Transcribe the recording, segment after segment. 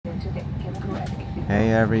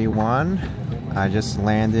Hey everyone, I just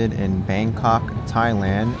landed in Bangkok,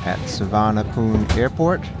 Thailand at Suvarnabhumi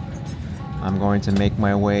Airport. I'm going to make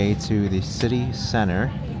my way to the city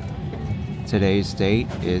center. Today's date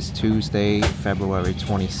is Tuesday, February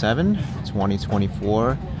 27,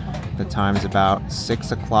 2024. The time's about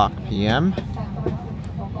 6 o'clock p.m.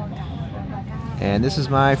 And this is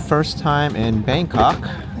my first time in Bangkok.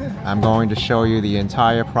 I'm going to show you the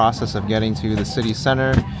entire process of getting to the city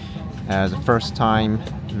center as a first-time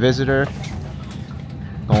visitor,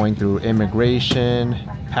 going through immigration,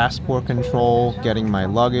 passport control, getting my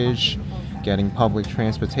luggage, getting public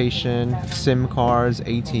transportation, SIM cards,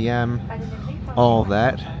 ATM, all of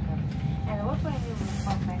that.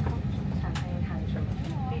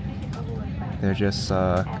 They're just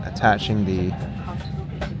attaching the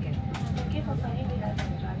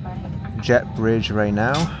jet bridge right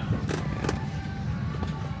now.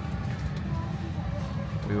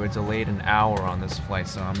 We were delayed an hour on this flight,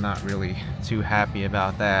 so I'm not really too happy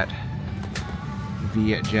about that.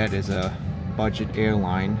 Vietjet is a budget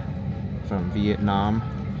airline from Vietnam.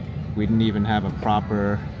 We didn't even have a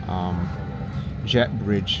proper jet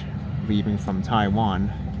bridge leaving from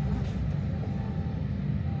Taiwan.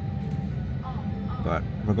 But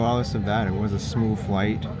regardless of that, it was a smooth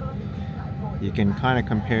flight. You can kind of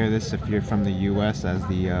compare this, if you're from the US, as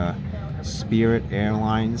the Spirit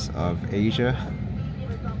Airlines of Asia.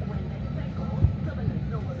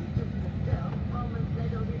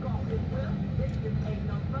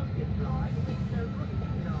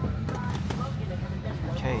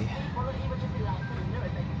 Okay.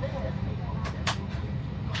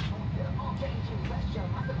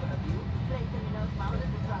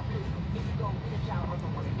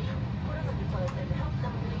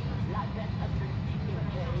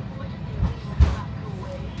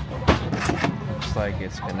 Looks like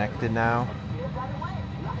it's connected now.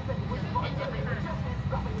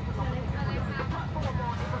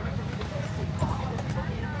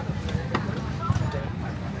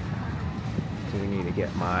 So we need to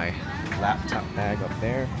get my laptop bag up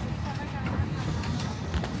there.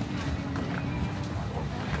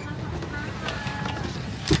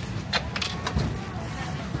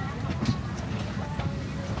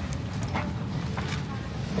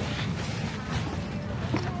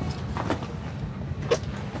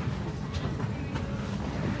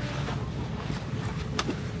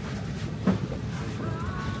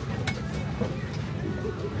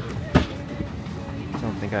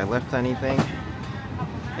 Don't think I left anything.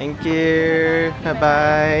 Thank you.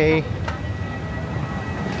 Bye-bye.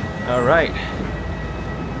 All right.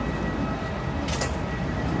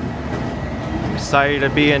 Excited to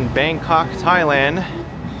be in Bangkok, Thailand.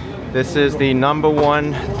 This is the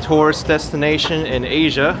 #1 tourist destination in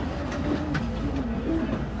Asia.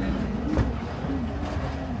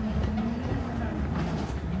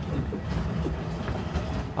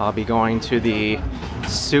 I'll be going to the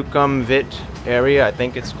Sukhumvit area, I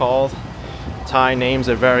think it's called. Thai names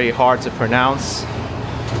are very hard to pronounce.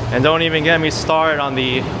 And don't even get me started on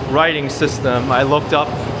the writing system. I looked up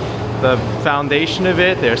the foundation of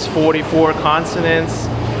it. There's 44 consonants.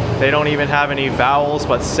 They don't even have any vowels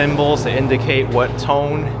but symbols to indicate what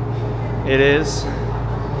tone it is.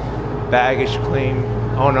 Baggage claim.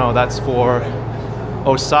 Oh no, that's for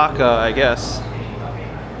Osaka, I guess.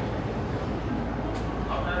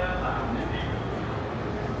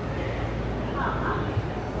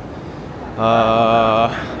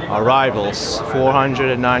 Arrivals,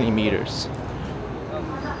 490 meters.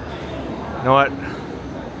 You know what?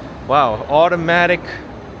 Wow, automatic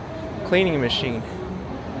cleaning machine.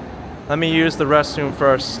 Let me use the restroom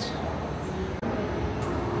first.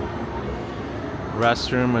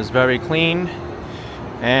 Restroom was very clean.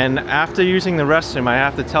 And after using the restroom, I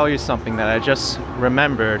have to tell you something that I just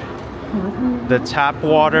remembered. The tap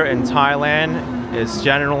water in Thailand is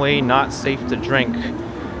generally not safe to drink.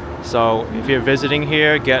 So if you're visiting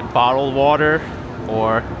here, get bottled water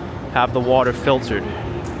or have the water filtered.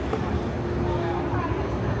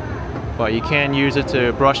 But you can use it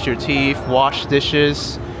to brush your teeth, wash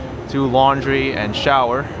dishes, do laundry, and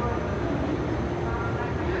shower.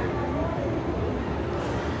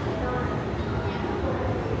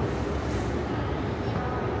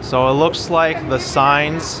 So it looks like the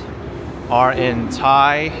signs are in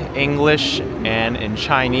Thai, English, and in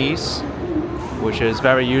Chinese, which is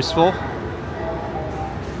very useful.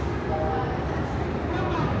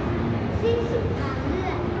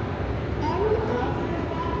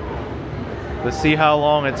 Let's see how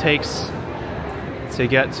long it takes to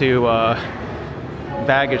get to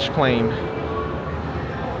baggage claim.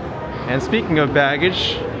 And speaking of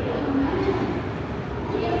baggage,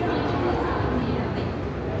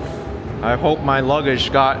 I hope my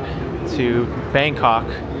luggage got to Bangkok,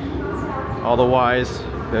 otherwise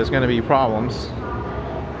there's going to be problems.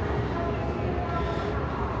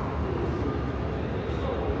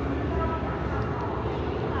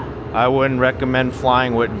 I wouldn't recommend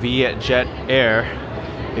flying with Vietjet Air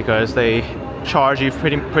because they charge you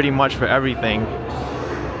pretty much for everything.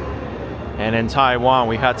 And in Taiwan,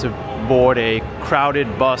 we had to board a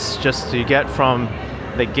crowded bus just to get from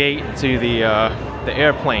the gate to the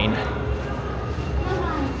airplane.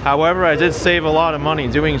 However, I did save a lot of money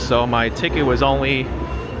doing so. My ticket was only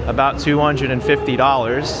about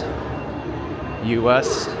 $250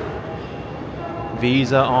 US.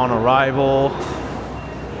 Visa on arrival.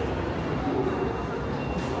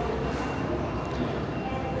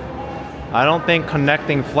 I don't think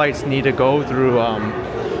connecting flights need to go through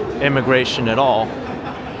immigration at all.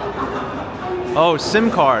 Oh, SIM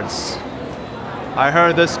cards. I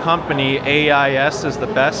heard this company, AIS, is the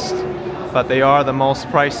best, but they are the most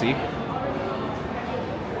pricey.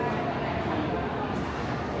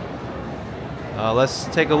 Let's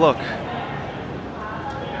take a look.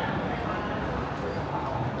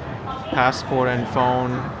 Passport and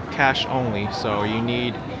phone, cash only. So you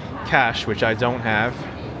need cash, which I don't have.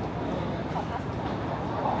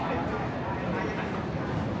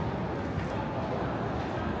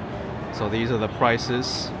 So these are the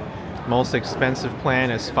prices. Most expensive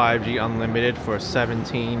plan is 5G unlimited for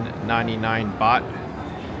 17.99 baht,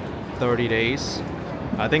 30 days.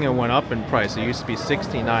 I think it went up in price. It used to be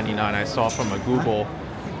 16.99. I saw from a Google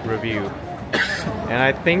review. And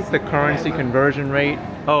I think the currency conversion rate,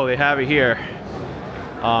 oh, they have it here.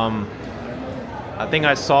 I think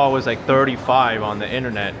I saw it was like 35 on the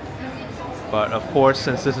internet. But of course,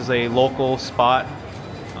 since this is a local spot,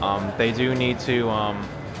 they do need to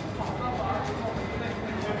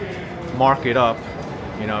mark it up,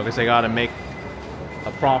 you know, because they got to make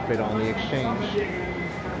a profit on the exchange.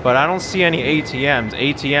 But I don't see any ATMs.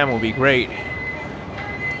 ATM will be great.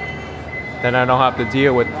 Then I don't have to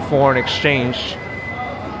deal with foreign exchange.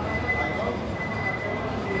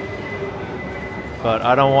 But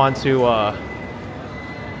I don't want to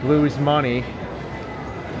lose money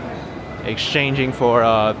exchanging for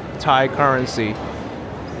Thai currency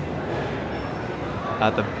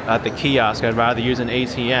at the kiosk. I'd rather use an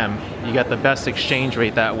ATM. You get the best exchange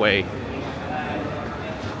rate that way.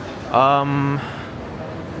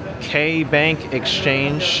 K Bank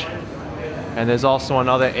Exchange, and there's also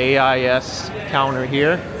another AIS counter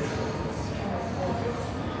here.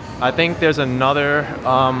 I think there's another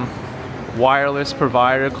wireless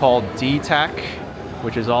provider called DTAC,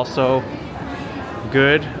 which is also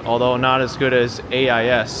good, although not as good as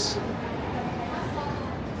AIS.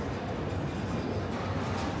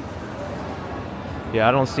 Yeah,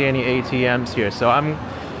 I don't see any ATMs here, so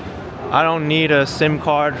I don't need a SIM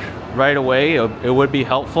card right away. It would be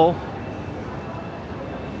helpful.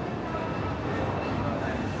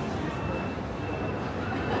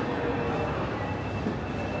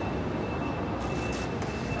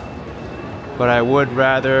 But I would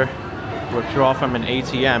rather withdraw from an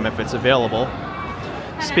ATM if it's available.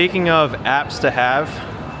 Speaking of apps to have,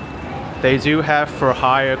 they do have for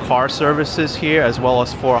hire car services here, as well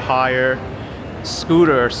as for hire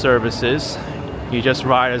scooter services. You just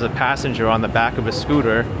ride as a passenger on the back of a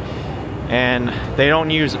scooter, and they don't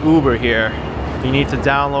use Uber here. You need to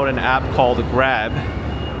download an app called Grab,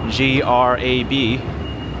 G-R-A-B.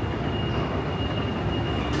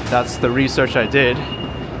 That's the research I did.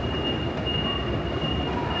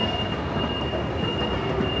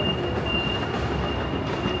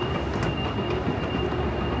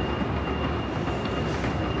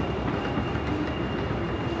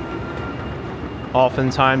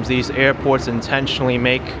 Oftentimes these airports intentionally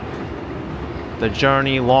make the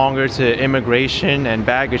journey longer to immigration and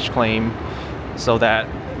baggage claim so that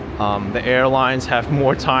the airlines have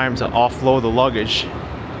more time to offload the luggage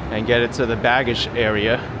and get it to the baggage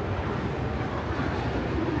area.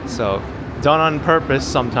 So, done on purpose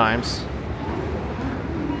sometimes.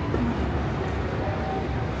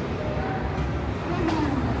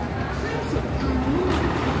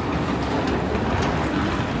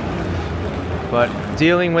 But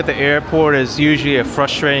dealing with the airport is usually a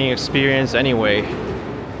frustrating experience anyway.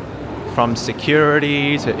 From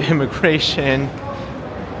security to immigration,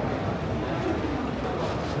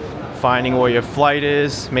 finding where your flight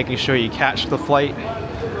is, making sure you catch the flight.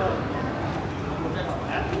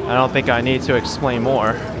 I don't think I need to explain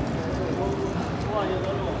more.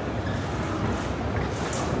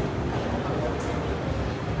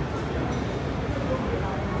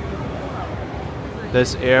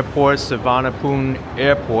 This airport, Suvarnabhumi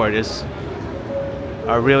Airport, is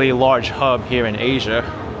a really large hub here in Asia.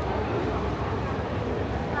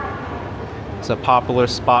 It's a popular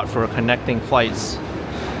spot for connecting flights.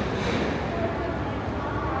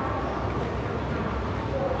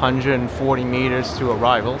 140 meters to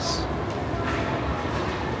arrivals.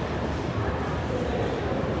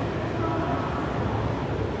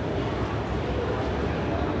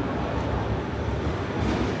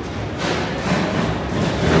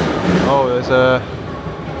 Oh, there's a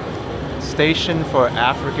station for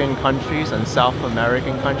African countries and South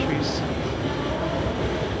American countries.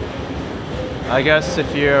 I guess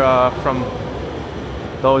if you're from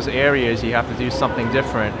those areas, you have to do something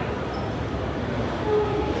different.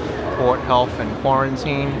 Port health and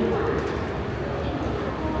quarantine.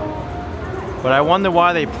 But I wonder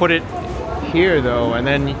why they put it here though, and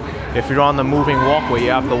then if you're on the moving walkway,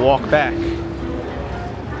 you have to walk back.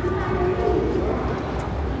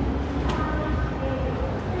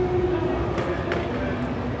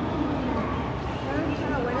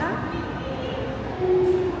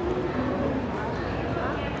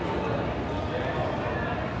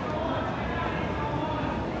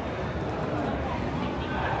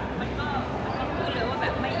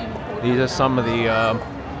 These are some of the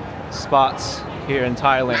spots here in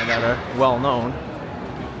Thailand that are well known.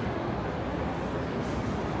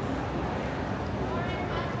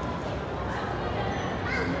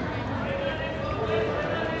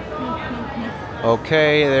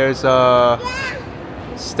 Okay, there's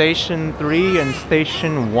Station 3 and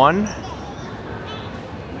Station 1.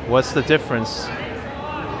 What's the difference?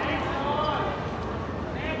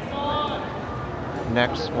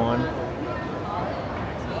 Next one.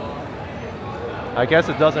 I guess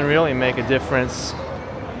it doesn't really make a difference.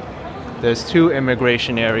 There's two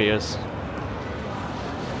immigration areas.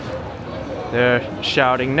 They're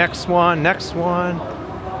shouting, next one, next one.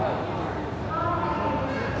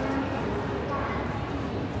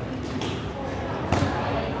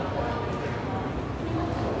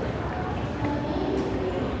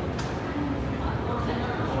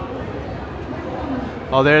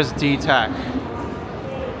 Oh, there's DTAC.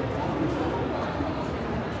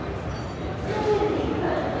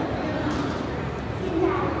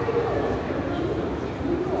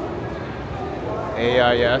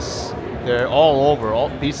 AIS. They're all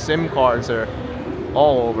over. These SIM cards are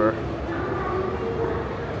all over.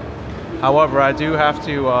 However, I do have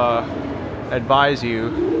to advise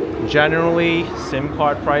you, generally SIM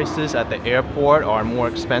card prices at the airport are more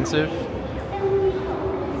expensive.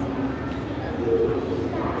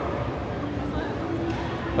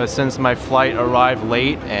 But since my flight arrived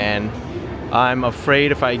late and I'm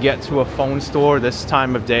afraid if I get to a phone store this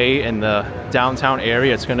time of day in the downtown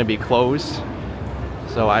area, it's going to be closed.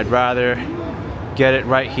 So I'd rather get it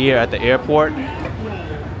right here at the airport.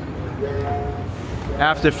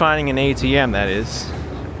 After finding an ATM, that is.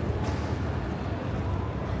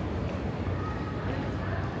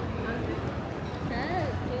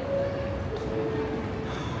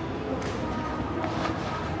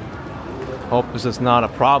 Hope this is not a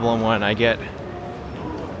problem when I get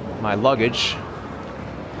my luggage.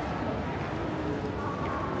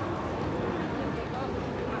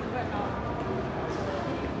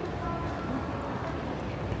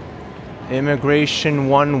 Immigration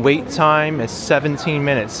 1 wait time is 17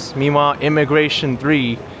 minutes. Meanwhile, Immigration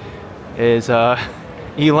 3 is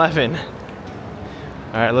 11.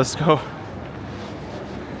 Alright, let's go.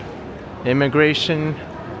 Immigration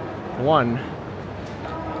 1.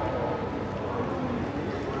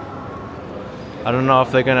 I don't know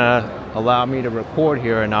if they're gonna allow me to record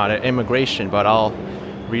here or not at immigration, but I'll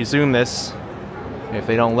resume this if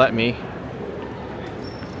they don't let me.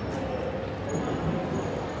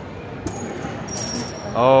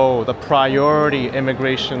 Oh, the priority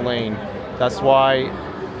immigration lane. That's why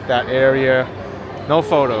that area, no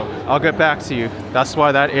photo, I'll get back to you. That's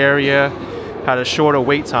why that area had a shorter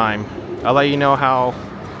wait time. I'll let you know how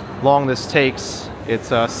long this takes. It's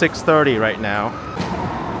 6:30 right now.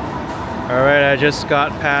 Alright, I just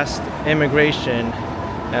got past immigration,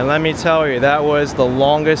 and let me tell you, that was the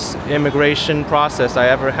longest immigration process I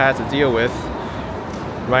ever had to deal with.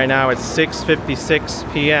 Right now it's 6:56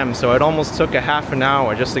 p.m. so it almost took a half an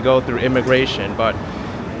hour just to go through immigration, but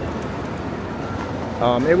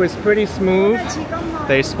it was pretty smooth.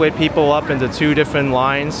 They split people up into two different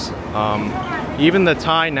lines. Even the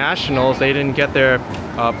Thai nationals, they didn't get their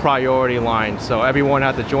priority line, so everyone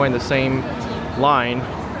had to join the same line.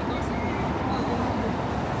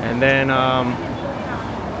 And then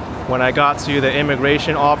when I got to the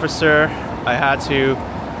immigration officer, I had to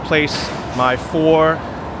place my 4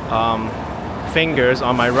 fingers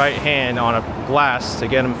on my right hand on a glass to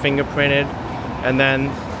get them fingerprinted, and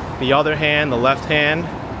then the other hand, the left hand,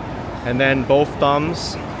 and then both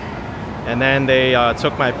thumbs, and then they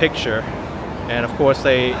took my picture. and of course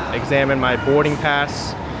they examine my boarding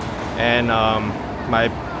pass and my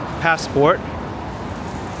passport.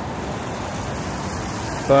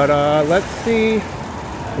 But let's see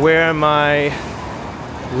where my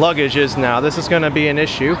luggage is now. This is going to be an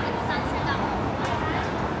issue.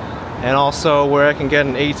 And also where I can get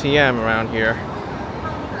an ATM around here.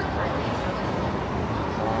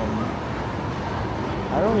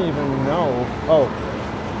 I don't even know. Oh.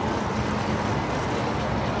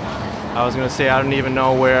 I was going to say I don't even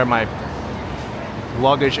know where my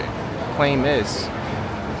luggage claim is.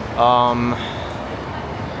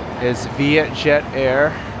 It's Vietjet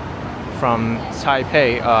Air from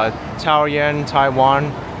Taipei, Taoyuan,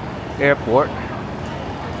 Taiwan Airport.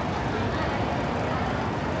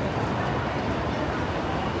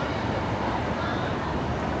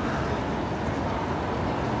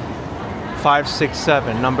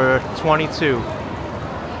 (567), number 22.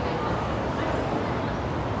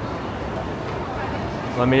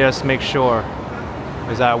 Let me just make sure,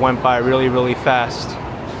 because that went by really, really fast.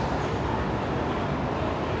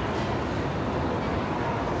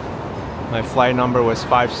 My flight number was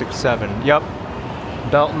 567. Yep,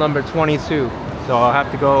 belt number 22. So I'll have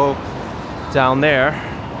to go down there.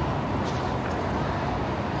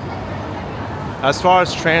 As far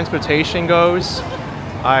as transportation goes,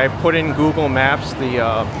 I put in Google Maps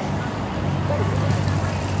the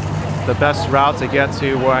best route to get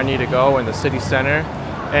to where I need to go in the city center,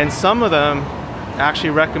 and some of them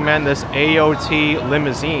actually recommend this AOT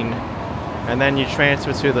limousine, and then you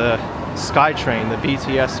transfer to the SkyTrain, the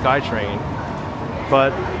BTS SkyTrain.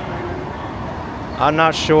 But I'm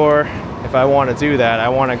not sure if I want to do that. I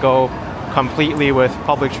want to go completely with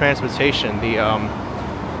public transportation, the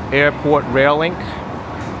airport rail link.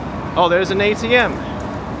 Oh, there's an ATM.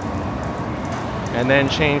 And then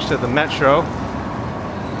change to the metro.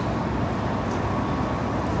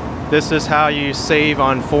 This is how you save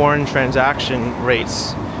on foreign transaction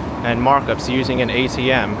rates and markups using an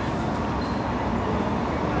ATM.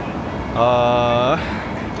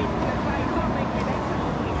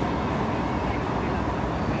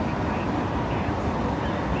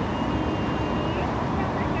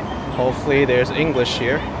 Hopefully there's English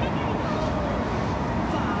here.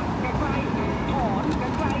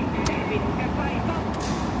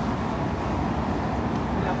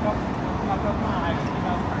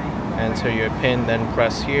 Enter your PIN, then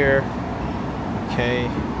press here. Okay.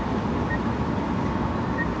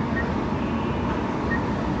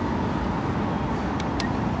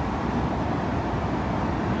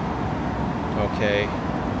 Okay.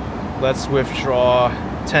 Let's withdraw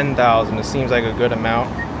 10,000. It seems like a good amount.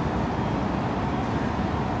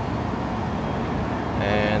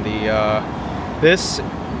 And this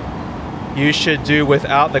you should do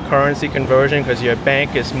without the currency conversion, because your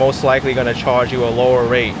bank is most likely going to charge you a lower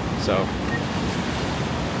rate. So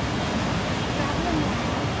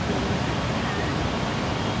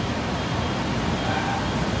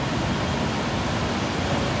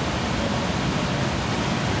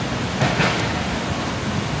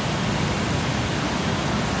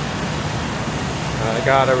I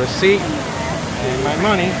got a receipt and my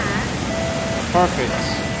money. Perfect.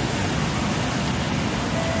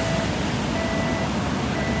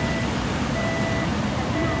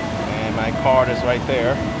 My card is right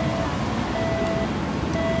there.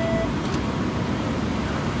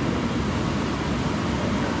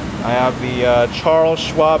 I have the Charles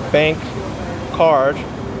Schwab Bank card,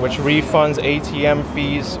 which refunds ATM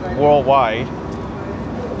fees worldwide.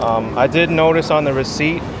 I did notice on the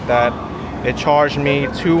receipt that it charged me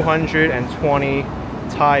 220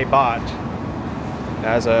 Thai baht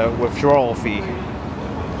as a withdrawal fee.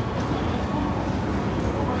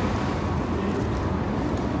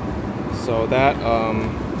 So that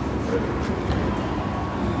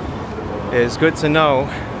is good to know.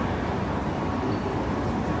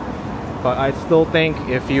 But I still think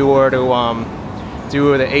if you were to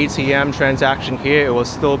do the ATM transaction here, it will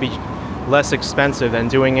still be less expensive than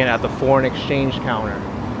doing it at the foreign exchange counter.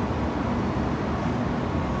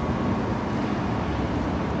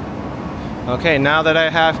 Okay, now that I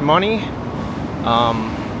have money,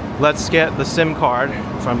 let's get the SIM card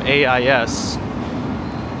from AIS.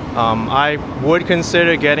 I would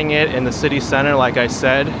consider getting it in the city center, like I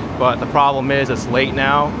said, but the problem is it's late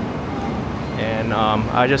now, and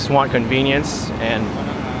I just want convenience, and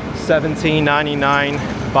 17.99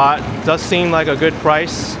 baht does seem like a good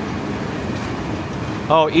price.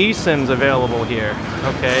 Oh, eSIM's available here.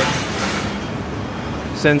 Okay.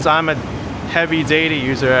 Since I'm a heavy data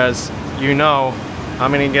user, as you know,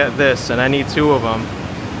 I'm gonna get this, and I need 2 of them.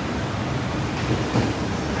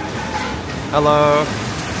 Hello.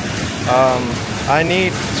 I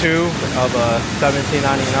need two of $17.99.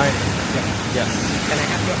 Yes. Can I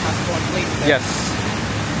have your passport, please? Yes.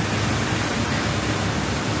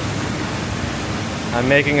 I'm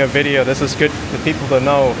making a video. This is good for people to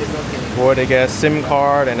know where to get a SIM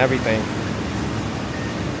card and everything.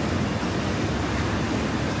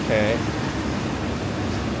 Okay.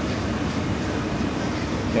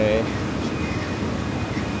 Okay.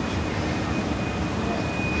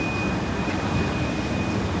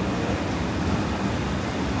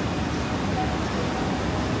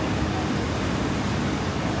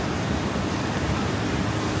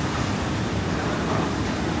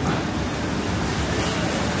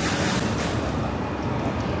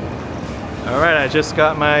 Alright, I just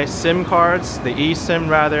got my SIM cards, the eSIM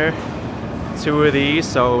rather, two of these,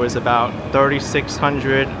 so it was about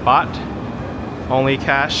 3,600 baht, only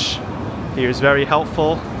cash. He was very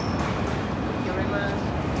helpful.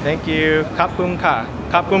 Thank you. Kapkum ka.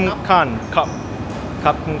 Kapkum kan. Kap.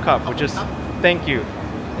 Kapkum kap, which is thank you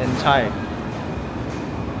in Thai.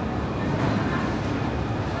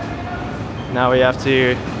 Now we have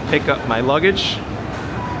to pick up my luggage.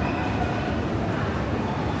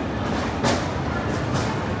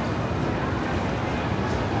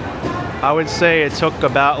 I would say it took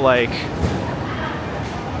about like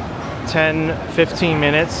 10-15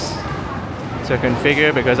 minutes to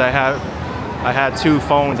configure because I had two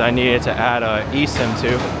phones I needed to add a eSIM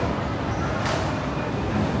to.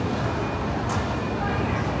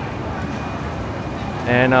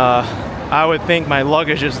 And I would think my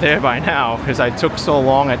luggage is there by now because I took so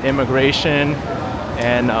long at immigration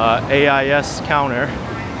and AIS counter.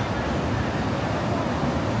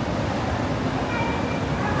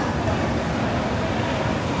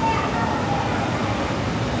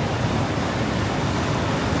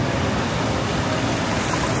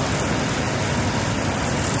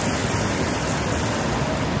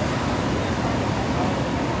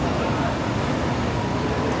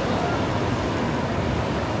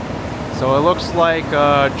 So it looks like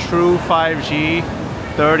true 5G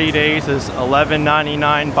 30 days is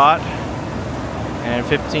 11.99 baht and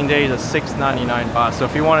 15 days is 6.99 baht. So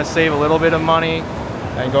if you want to save a little bit of money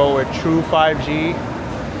and go with true 5G,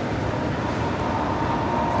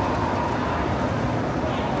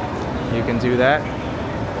 you can do that.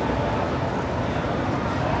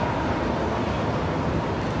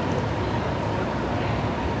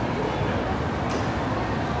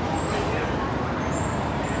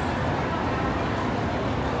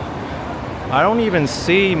 I don't even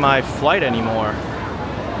see my flight anymore.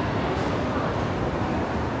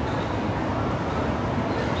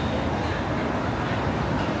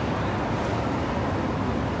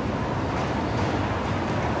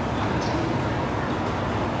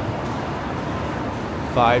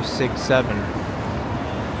 Five, six, seven.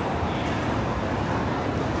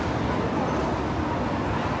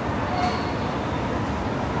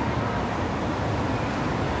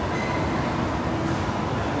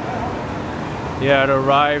 Yeah, it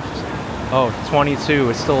arrived, oh, 22,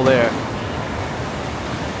 it's still there.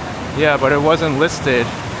 Yeah, but it wasn't listed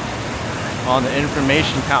on the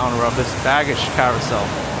information counter of this baggage carousel.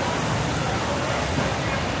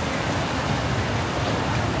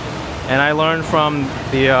 And I learned from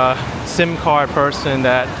the SIM card person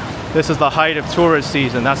that this is the height of tourist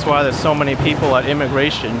season. That's why there's so many people at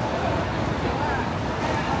immigration.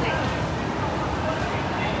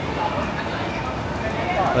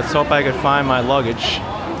 Let's hope I could find my luggage.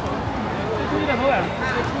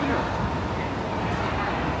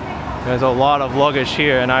 There's a lot of luggage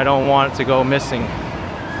here and I don't want it to go missing.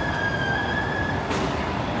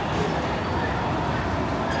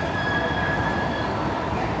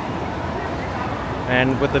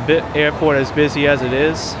 And with the airport as busy as it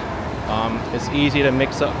is, it's easy to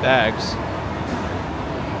mix up bags.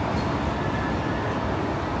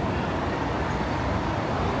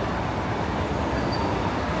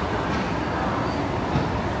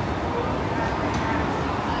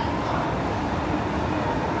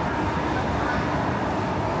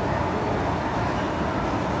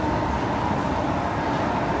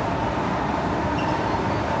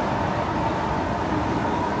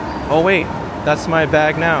 Oh wait, that's my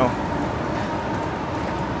bag now.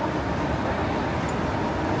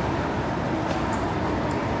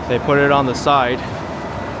 They put it on the side.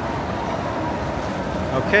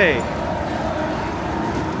 Okay.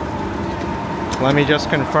 Let me just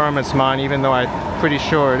confirm it's mine, even though I'm pretty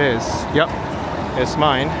sure it is. Yep, it's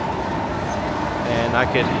mine. And I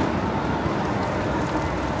could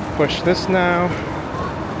push this now.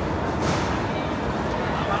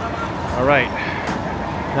 All right.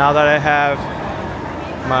 Now that I have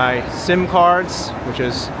my SIM cards, which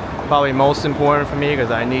is Probably most important for me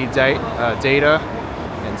because I need data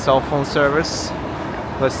and cell phone service.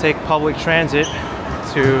 Let's take public transit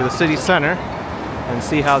to the city center and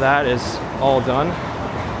see how that is all done.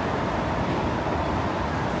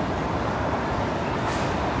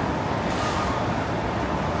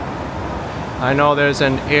 I know there's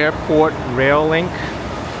an airport rail link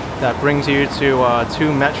that brings you to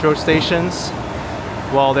 2 metro stations.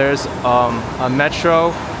 Well, there's a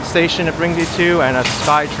metro station that brings you to, and a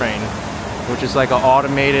SkyTrain, which is like an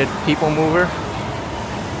automated people mover.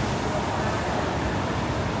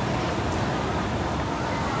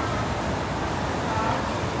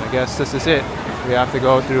 I guess this is it. We have to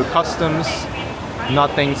go through customs.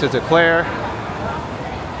 Nothing to declare.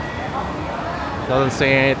 Doesn't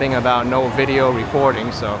say anything about no video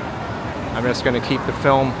recording, so I'm just gonna keep the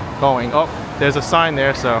film going. Oh, there's a sign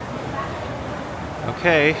there, so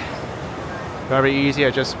okay. Very easy,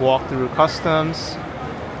 I just walked through customs.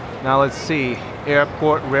 Now let's see,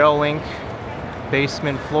 airport rail link,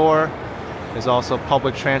 basement floor. There's also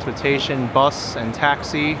public transportation, bus and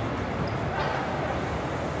taxi.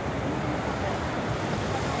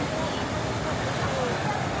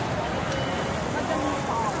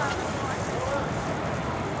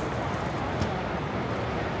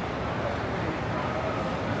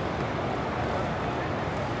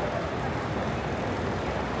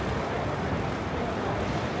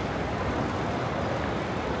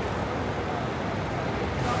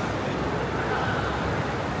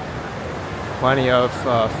 Plenty of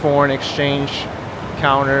foreign exchange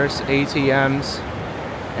counters, ATMs,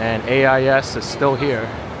 and AIS is still here.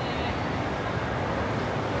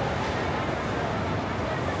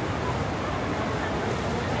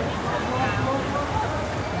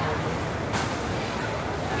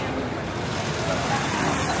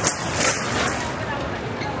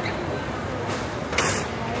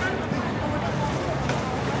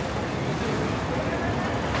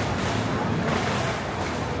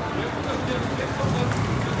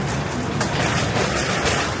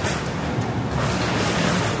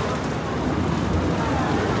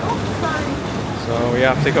 So we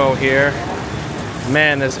have to go here.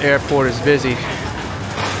 Man, this airport is busy.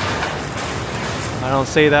 I don't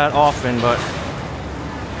say that often, but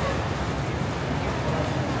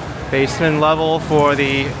basement level for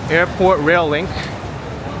the airport rail link.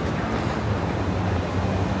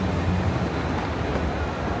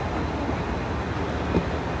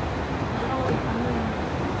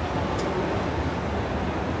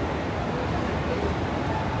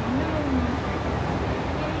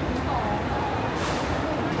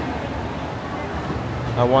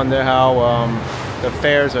 I wonder how the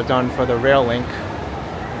fares are done for the rail link.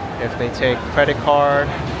 If they take credit card,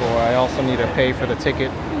 or I also need to pay for the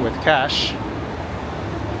ticket with cash.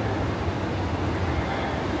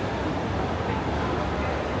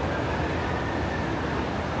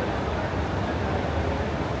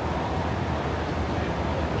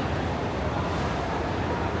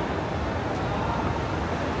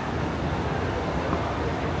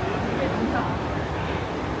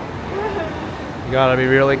 You gotta be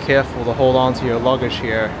really careful to hold on to your luggage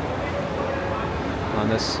here on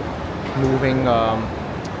this moving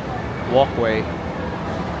walkway.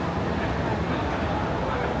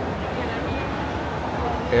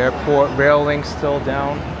 Airport rail link still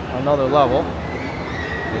down another level,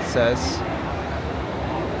 it says.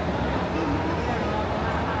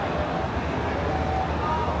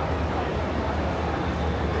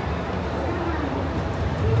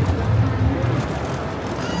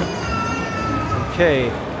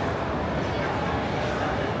 Okay.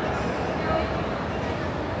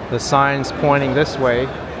 The sign's pointing this way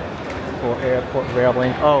for airport rail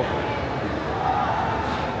link. Oh,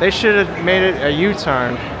 they should have made it a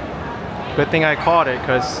U-turn. Good thing I caught it,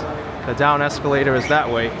 because the down escalator is that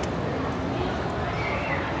way.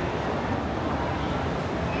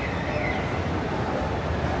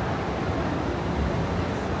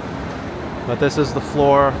 But this is the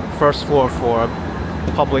floor, first floor for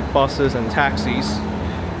public buses and taxis.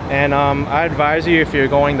 And I advise you, if you're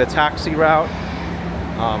going the taxi route,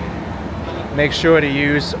 make sure to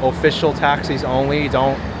use official taxis only.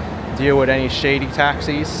 Don't deal with any shady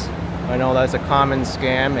taxis. I know that's a common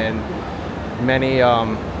scam in many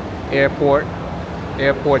airport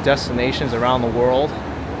destinations around the world.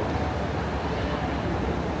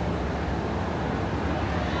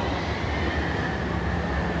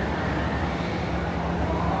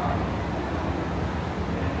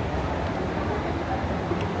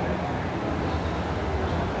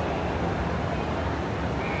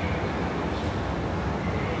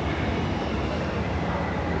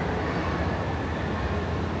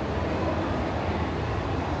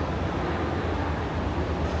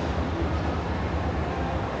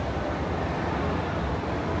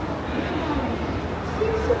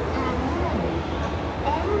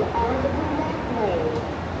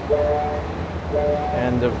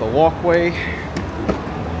 end of the walkway.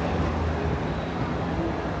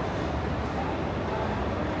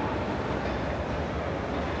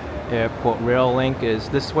 Airport rail link is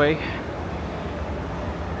this way.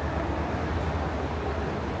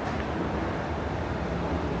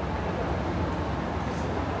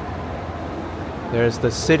 There's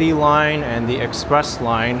the City line and the Express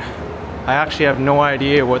line. I actually have no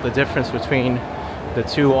idea what the difference between the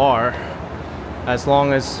two are. As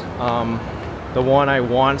long as the one I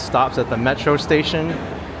want stops at the metro station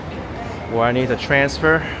where I need to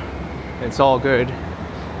transfer, it's all good.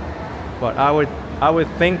 But I would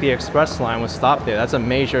think the Express line would stop there. That's a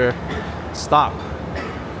major stop.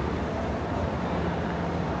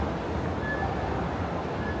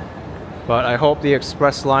 But I hope the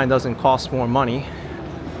Express line doesn't cost more money.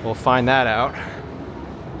 We'll find that out.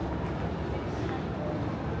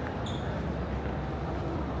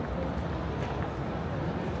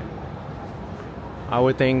 I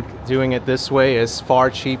would think doing it this way is far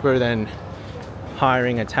cheaper than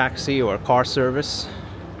hiring a taxi or a car service.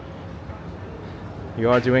 You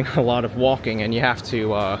are doing a lot of walking, and you have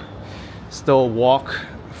to still walk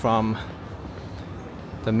from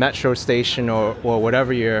the metro station or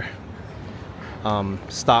whatever your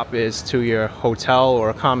stop is to your hotel or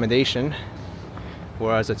accommodation,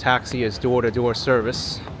 whereas a taxi is door-to-door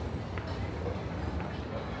service.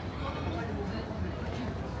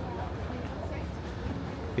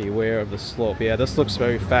 Beware of the slope. Yeah, this looks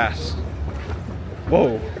very fast.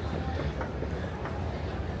 Whoa.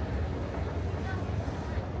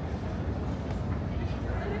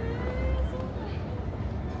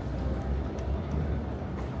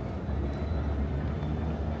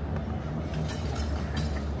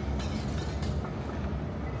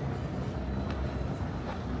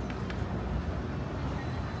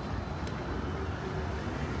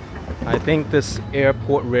 I think this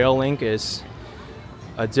airport rail link is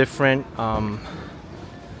a different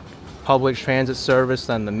public transit service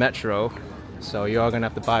than the metro, so you are gonna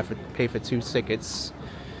have to pay for 2 tickets.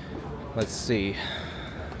 Let's see.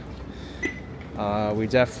 We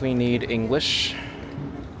definitely need English.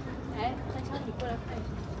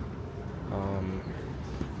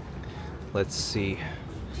 Let's see.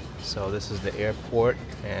 So this is the airport,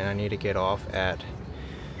 and I need to get off at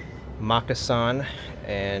Makassan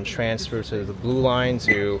and transfer to the blue line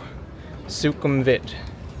to Sukhumvit.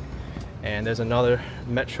 And there's another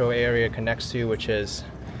metro area connects to, which is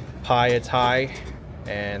Phaya Thai,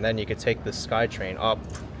 and then you could take the SkyTrain up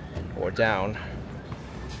or down.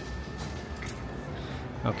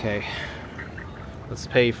 Okay, let's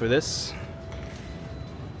pay for this.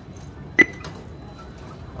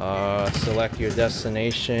 Select your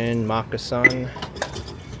destination, Makassan,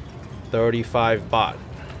 35 baht.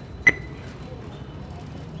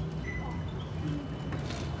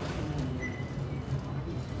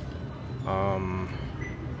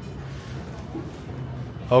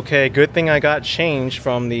 Okay, good thing I got change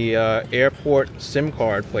from the airport SIM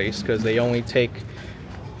card place, because they only take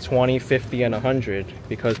 20, 50, and 100.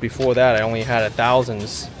 Because before that, I only had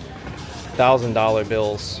 $1,000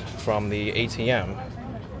 bills from the ATM.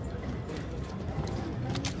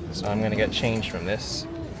 So I'm gonna get change from this.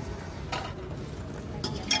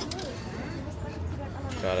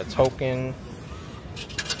 Got a token.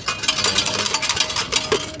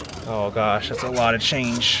 Oh gosh, that's a lot of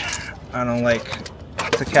change. I don't like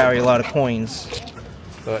to carry a lot of coins,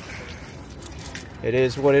 but it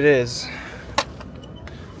is what it is.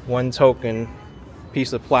 One token,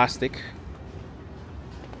 piece of plastic.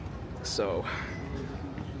 So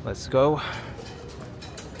let's go.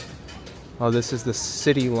 Oh, this is the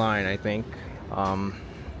city line, I think.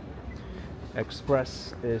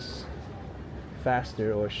 Express is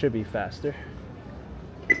faster, or should be faster.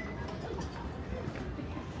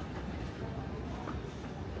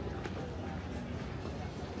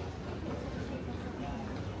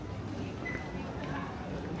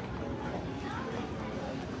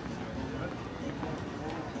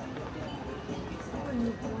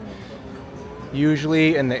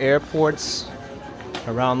 Usually in the airports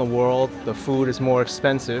around the world, the food is more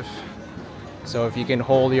expensive. So if you can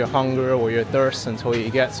hold your hunger or your thirst until you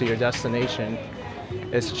get to your destination,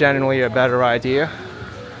 it's generally a better idea.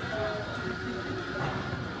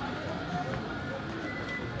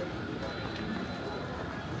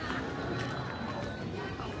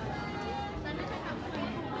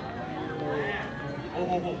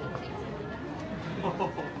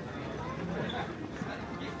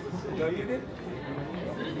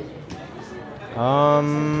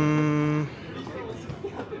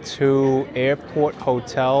 To airport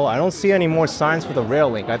hotel. I don't see any more signs for the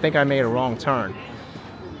rail link. I think I made a wrong turn.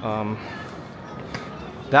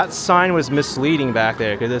 That sign was misleading back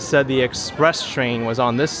there because it said the express train was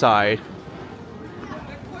on this side.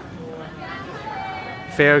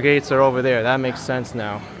 Fare gates are over there. That makes sense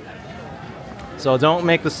now. So don't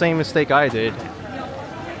make the same mistake I did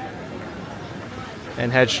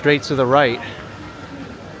and head straight to the right.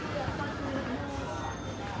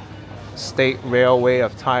 State Railway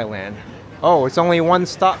of Thailand. Oh, it's only one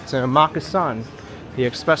stop to Makasan, the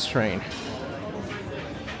express train.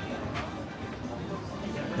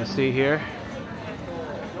 You see here,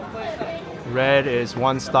 red is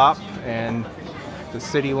one stop and the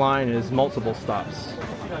city line is multiple stops.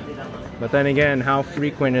 But then again, how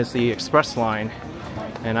frequent is the express line?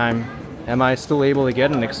 And am I still able to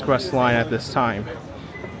get an express line at this time?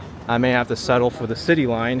 I may have to settle for the city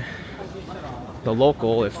line, the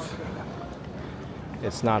local, if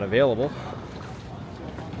it's not available.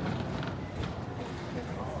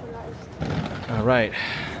 All right.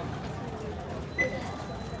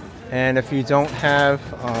 And if you don't have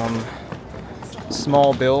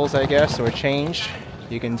small bills, I guess, or change,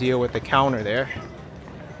 you can deal with the counter there.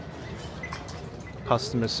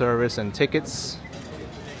 Customer service and tickets.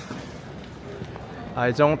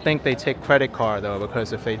 I don't think they take credit card though,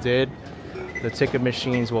 because if they did, the ticket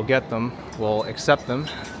machines will get them, will accept them.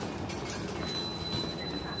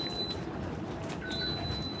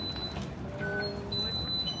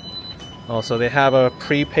 Also, they have a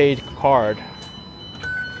prepaid card.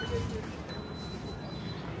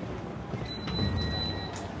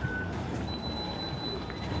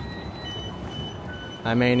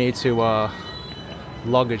 I may need to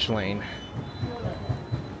luggage lane.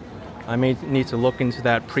 I may need to look into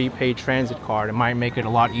that prepaid transit card. It might make it a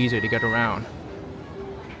lot easier to get around.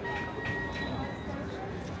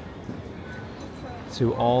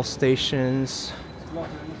 To all stations,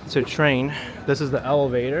 to train. This is the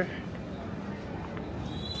elevator.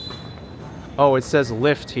 Oh, it says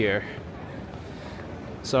lift here.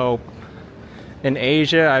 So in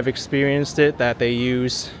Asia, I've experienced it that they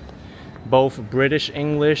use both British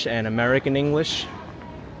English and American English.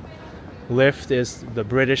 Lift is the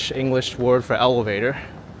British English word for elevator.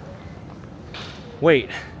 Wait,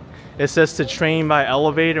 it says to train by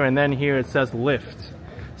elevator and then here it says lift.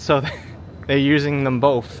 So they're using them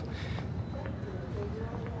both.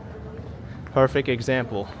 Perfect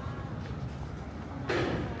example.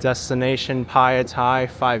 Destination Phaya Thai,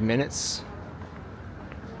 5 minutes.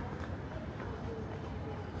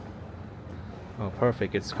 Oh,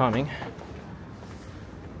 perfect, it's coming.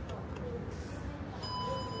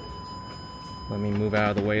 Let me move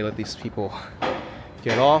out of the way, let these people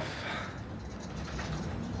get off.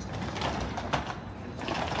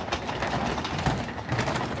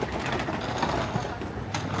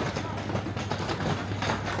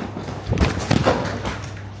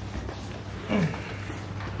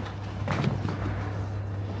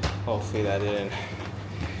 Hopefully that didn't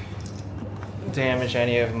damage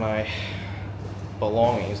any of my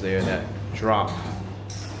belongings there that dropped.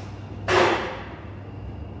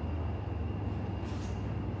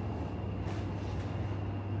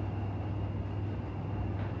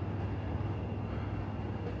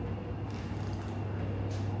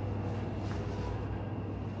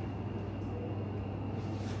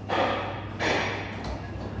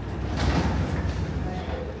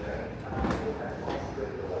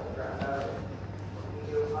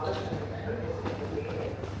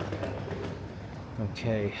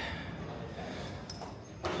 Okay,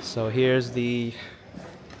 so here's the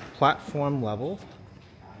platform level.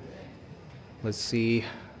 Let's see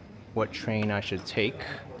what train I should take.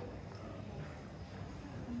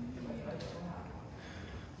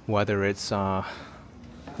 Whether it's the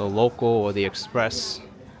local or the express,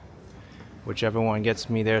 whichever one gets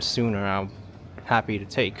me there sooner, I'm happy to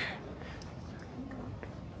take.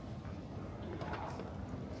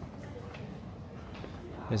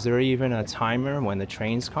 Is there even a timer when the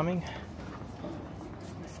train's coming?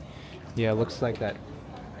 Yeah, it looks like that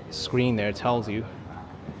screen there tells you.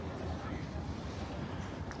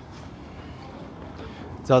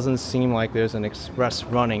 Doesn't seem like there's an express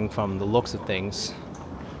running from the looks of things.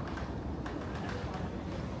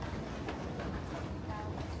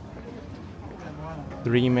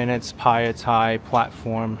 Three minutes, Phaya Thai,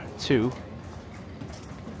 platform 2.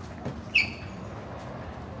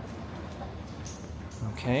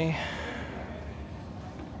 Okay.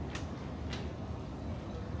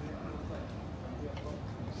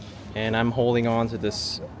 And I'm holding on to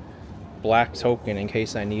this black token in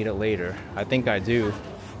case I need it later. I think I do.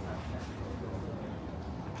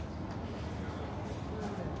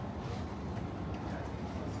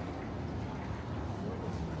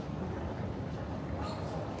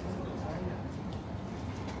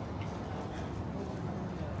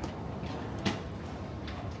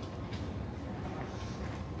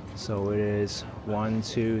 So it is 1,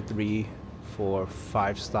 2, 3, 4,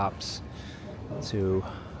 5 stops to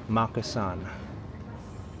Makasan.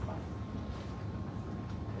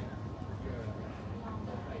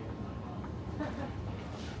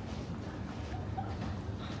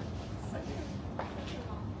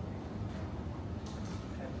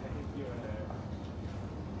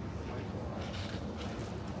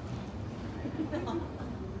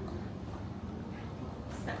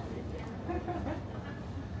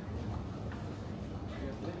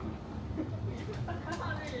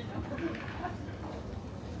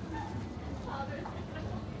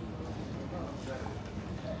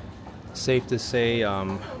 Safe to say,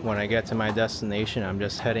 when I get to my destination, I'm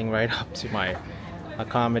just heading right up to my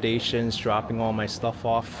accommodations, dropping all my stuff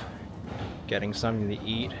off, getting something to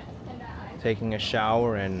eat, taking a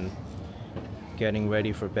shower, and getting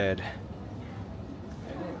ready for bed.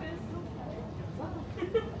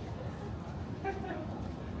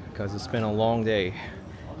 Because it's been a long day.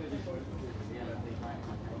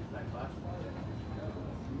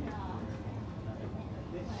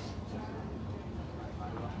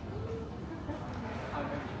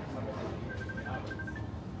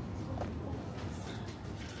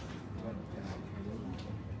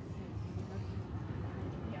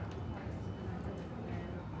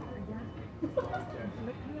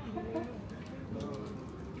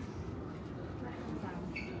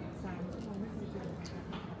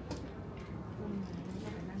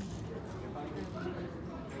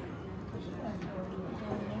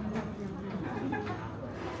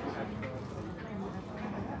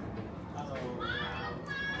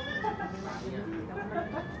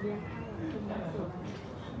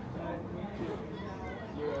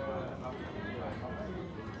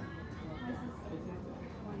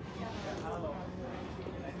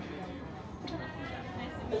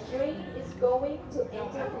 The train is going to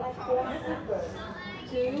enter platform number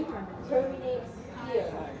 2 terminates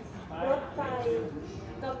here รถไฟ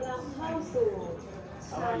กำลังเข้าสู่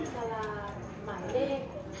ชานชาลาหมายเลข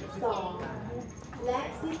 2 และ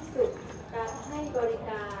สิ้นสุดการให้บริ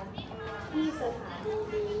การที่สถานี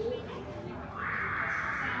นี้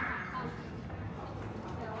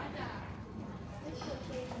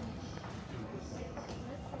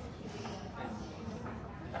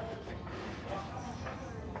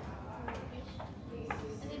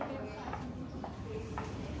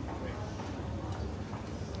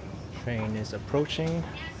Train is approaching.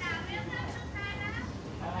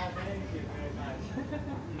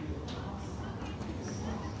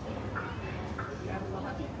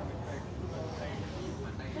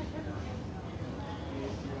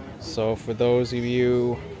 So for those of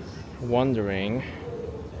you wondering,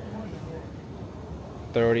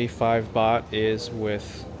 35 baht is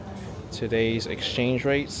with today's exchange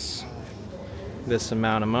rates this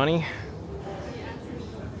amount of money.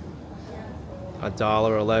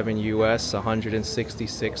 $1.11 US,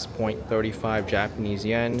 166.35 Japanese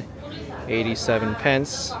yen, 87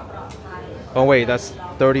 pence. Oh wait, that's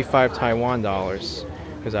 35 Taiwan dollars,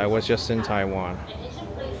 because I was just in Taiwan.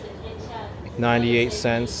 98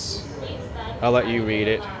 cents. I'll let you read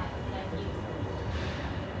it.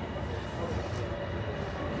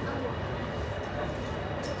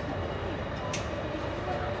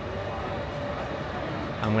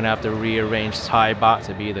 I'm gonna have to rearrange Thai baht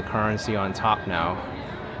to be the currency on top now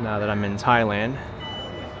that I'm in Thailand.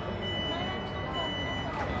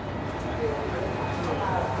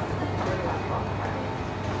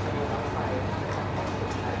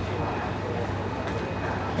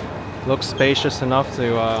 Looks spacious enough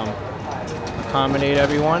to accommodate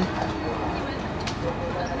everyone.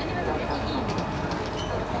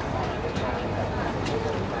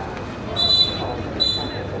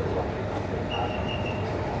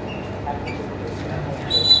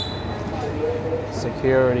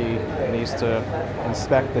 Security needs to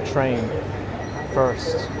inspect the train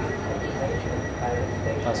first.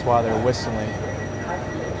 That's why they're whistling.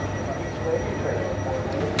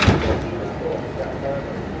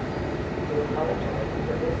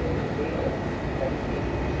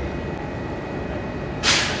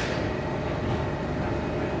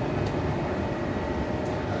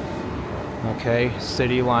 Okay,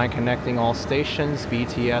 City Line connecting all stations,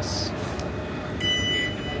 BTS.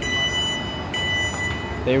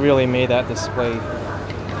 They really made that display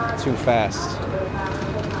too fast.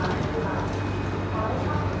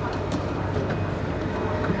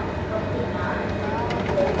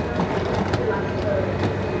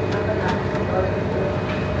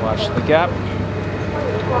 Watch the gap.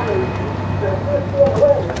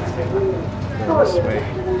 Go this way.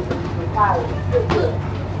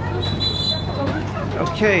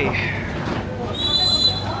 Okay.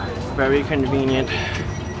 Very convenient.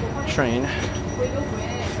 train.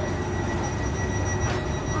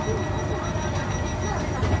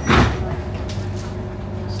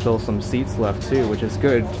 Still some seats left too, which is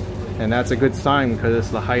good. And that's a good sign because it's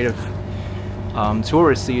the height of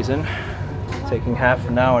tourist season. Taking half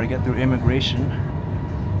an hour to get through immigration.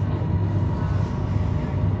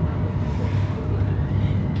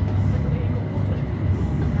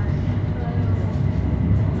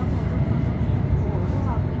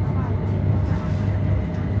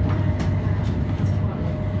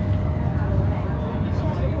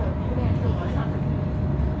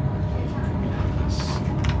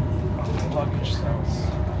 Luggage, so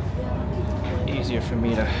it's easier for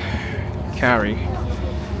me to carry.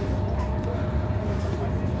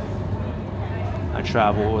 I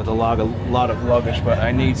travel with a lot of luggage, but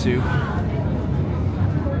I need to.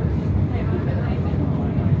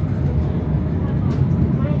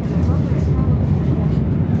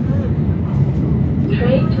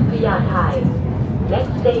 Train to Payathai.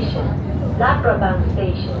 Next station, Laprabang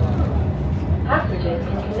Station. Passengers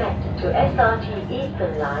can connect to SRT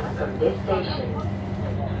Eastern Line from this station.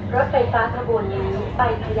 รถไฟฟ้าขบวนนี้ไป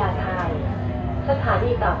พญาไทสถา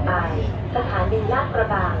นีต่อไปสถานีลาดกระ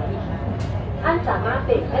บังท่านสามารถเป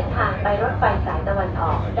ลี่ยนเส้นทางไปรถไฟสายตะวันอ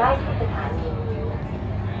อกได้ที่สถานี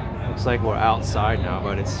Looks like we're outside now,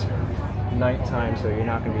 but it's nighttime, so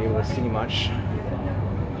you're not going to be able to see much.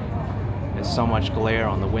 There's so much glare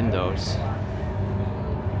on the windows.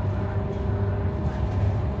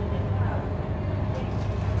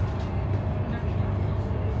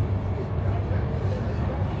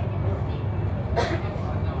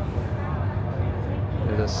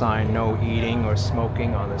 There's a sign, no eating or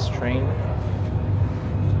smoking on this train.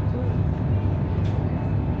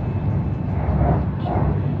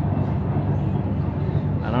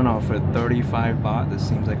 I don't know, for 35 baht, this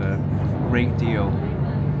seems like a great deal.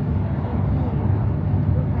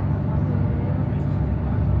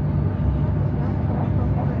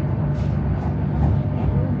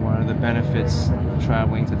 One of the benefits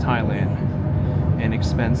traveling to Thailand,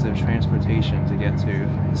 inexpensive transportation to get to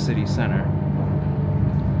the city center.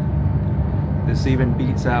 This even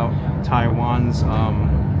beats out Taiwan's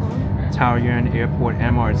Taoyuan Airport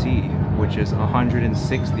MRT, which is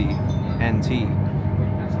 160 NT.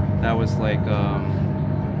 That was like,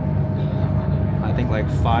 I think like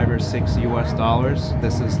 $5 or $6 US.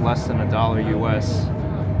 This is less than $1 US.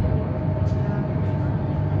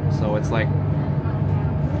 So it's like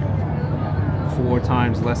 4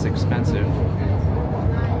 times less expensive.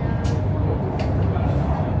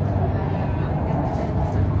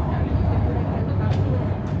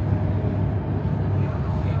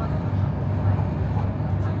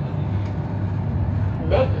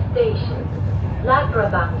 Next station,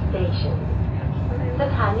 Laprabang Station. ส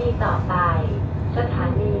ถานีต่อไปสถา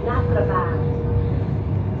นีลาดกระบัง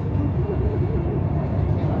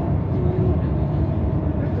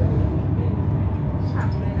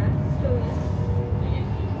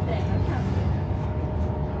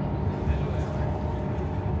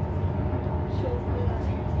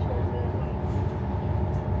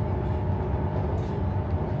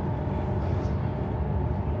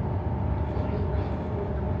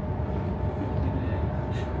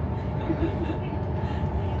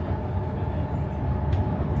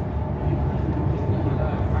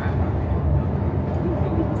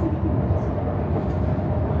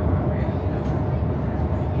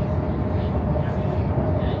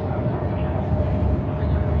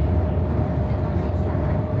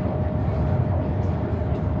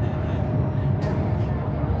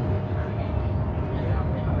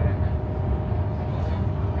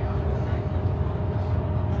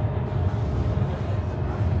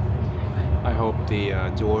I hope the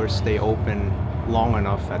doors stay open long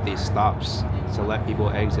enough at these stops to let people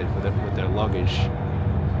exit with their luggage.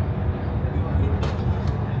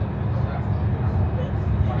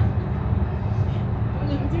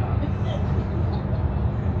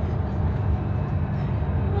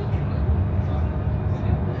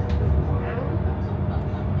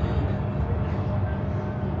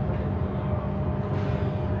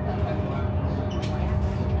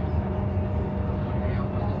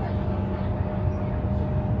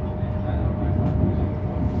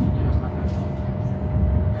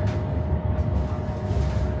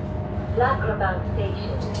 Laprabang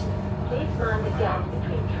Station. Please mind the gap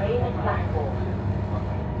between train and platform.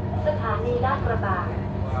 สถานีลาดกระบัง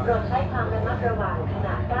โปรดใช้ความระมัดระวังขณ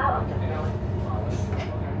ะก้าวออกจากรถ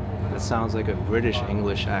That sounds like a British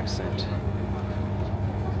English accent.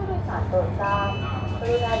 ผู้โดยสารโปรดทราบก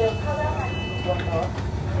รุณาเดินเข้าด้านในบนรถ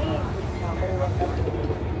ไม่ยืนขีดขวางบริเวณประตู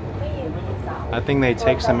ไม่ยืนขีดเสา I think they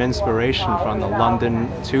take some inspiration from the London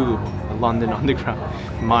Tube, the London Underground.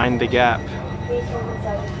 Mind the gap. Please move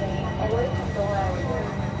inside the train away from door areas.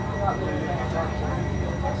 Do not leave the instructions.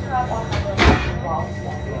 Hold strap on handle while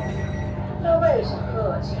standing. 各位乘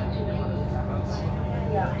客请注意，请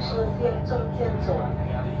饲养车厢中间座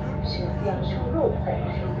椅，车厢出入口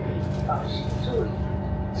处理，保持注意，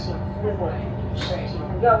请扶稳，身体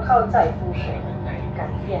不要靠在扶手。感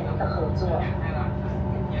谢您的合作。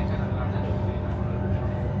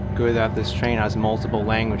Good that this train has multiple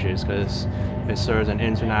languages because it serves an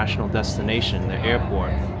international destination, the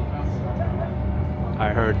airport. I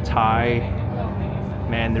heard Thai,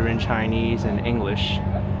 Mandarin Chinese, and English,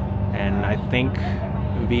 and I think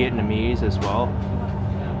Vietnamese as well.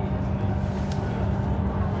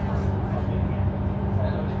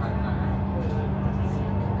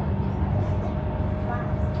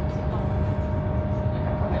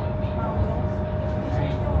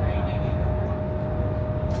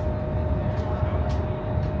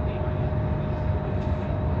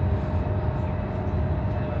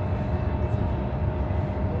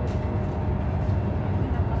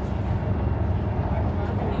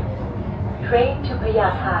 Train to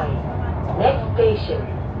Payathai. Next station,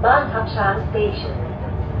 Ban Thap Chang Station.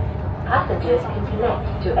 Passengers can connect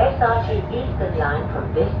to SRT Eastern Line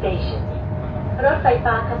from this station. รถไฟ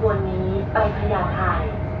ฟ้าขบวนนี้ไปพญาไท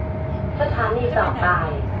สถานีต่อไป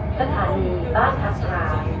สถานีบ้านทับช้า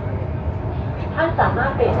งท่านสามาร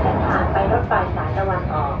ถเปลี่ยนเส้นทางไปรถไฟสายตะวัน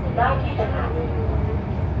ออกได้ที่สถานี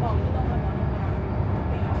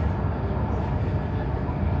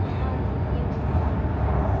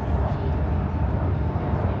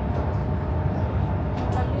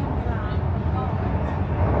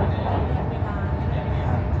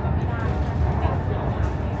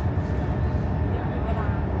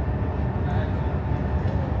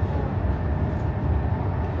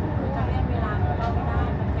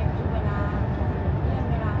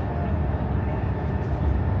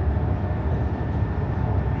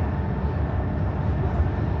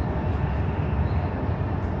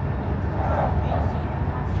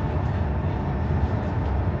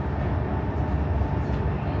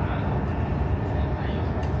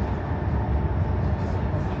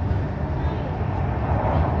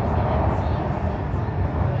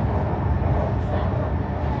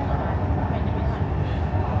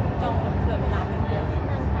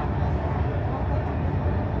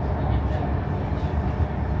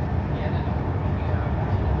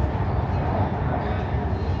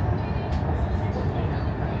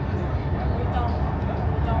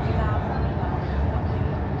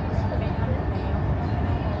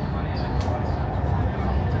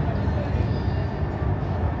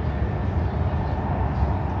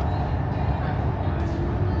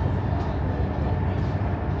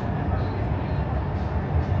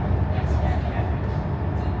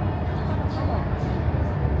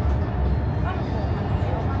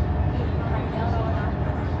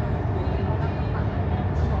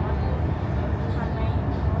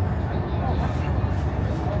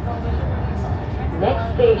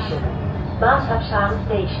Station บ้านทับช้าง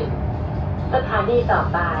Station สถานีต่อ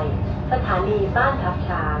ไปสถานีบ้านทับ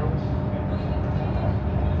ช้าง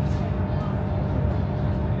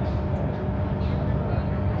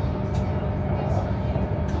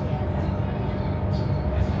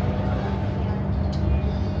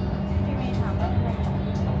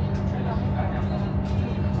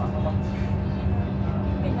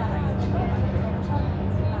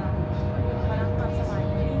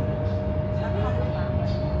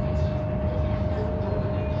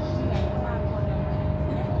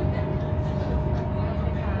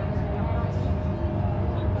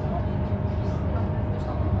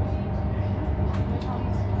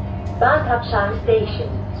Bangkok Station.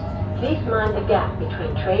 Please mind the gap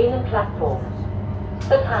between train and platform.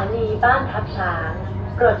 สถานีบ้านทับช้าง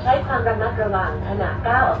โปรดใช้ความระมัดระวังขณะ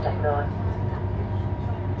ก้าวออกจากรถ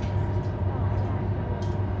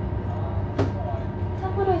ท่า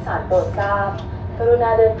นผู้โดยสารโปรดทราบกรุณา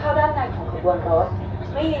เดินเข้าด้านในของขบวนรถ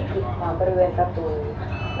ไม่ยืนกีดขวางบริเวณประตู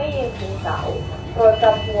ไม่ยืนพิงเสาโปรด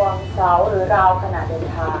จับห่วงเสาหรือราวขณะเดิน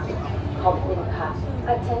ทางขอบคุณค่ะ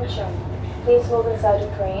Attention. Please move inside the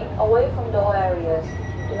train, away from door areas.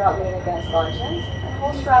 Do not lean against luncheons, and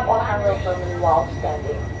hold strap or handrail firmly while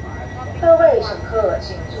standing. 各位乘客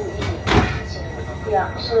请注意，请向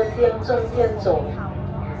车厢中间走，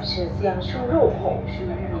车厢出入口区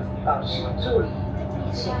域保持距离，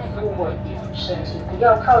请扶稳，身体不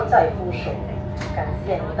要靠在扶手。感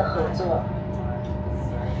谢您的合作。ร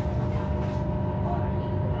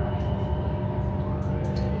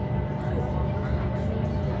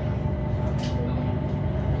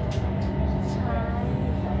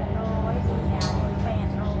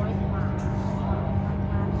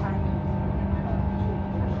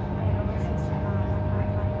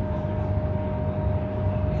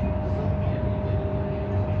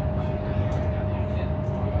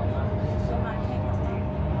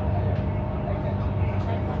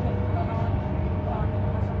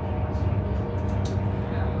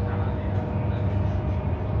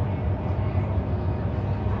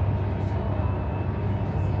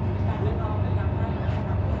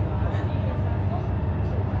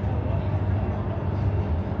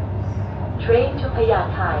พญา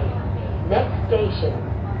ไท Next station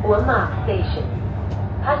หัวหมาก Station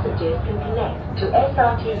Passengers can connect to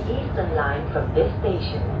SRT Eastern Line from this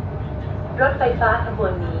station รถไฟฟ้าขบว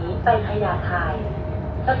นนี้ไปพญาไท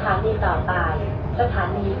สถานีต่อไปสถา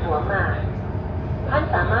นีหัวหมากท่าน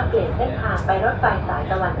สามารถเปลี่ยนเส้นทางไปรถไฟสาย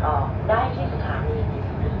ตะวันออกได้ที่สถานี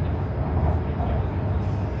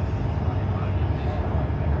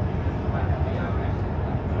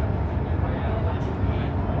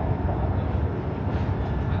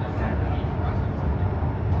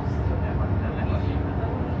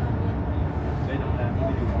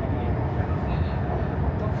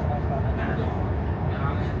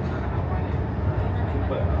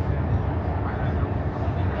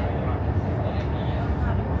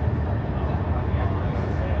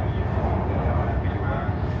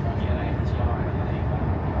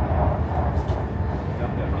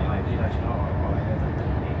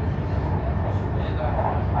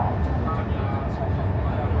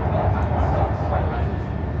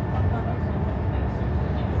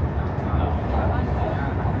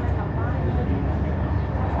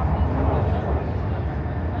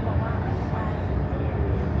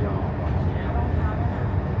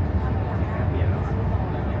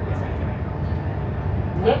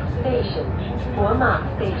หัวหมาก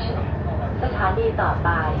Station สถานีต่อไป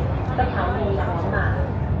สถานีหัวหมาก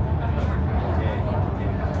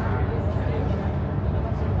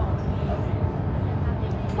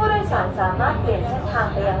ผู้โดยสารสามารถเปลี่ยนเส้นทาง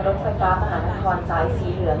ไปยังรถไฟฟ้ามหานครสายสี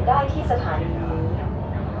เหลืองได้ที่สถานีนี้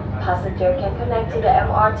Passenger can connect to the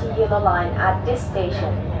MRT yellow line at this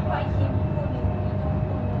station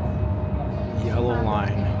Yellow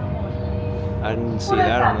line. I didn't see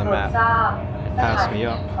that on the map. It passed me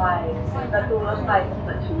up. ประตูรถไฟเ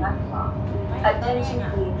ปิดทางขวา Attention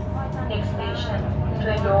please. Next station.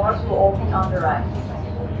 Train doors will open on the right.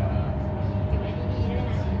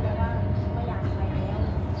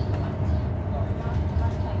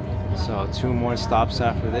 So 2 more stops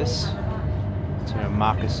after this to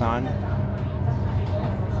Makasan.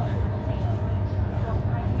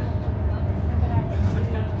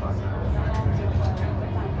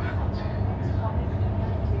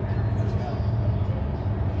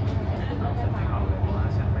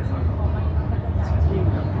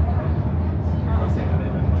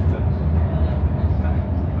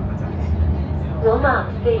 Walmart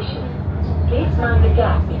Station. Please mind the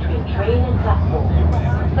gap between train and platform.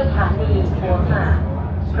 สถานีหัวหมาก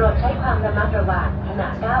โปรดใช้ความระมัดระวังขณะ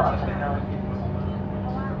ก้าวออกจากรถ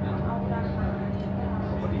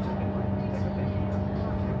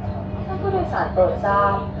ท่านผู้โดยสารโปรดทรา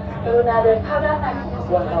บกรุณาเดินเข้าด้านในของข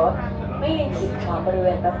บวนรถไม่ยืนขีดขวางบริเว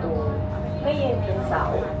ณประตูไม่ยืนพิงเสา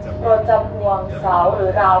โปรดจับห่วงเสาหรื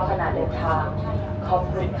อราวขณะเดินทางขอบ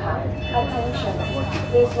คุณค่ะ Attention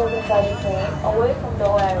please move inside the train away from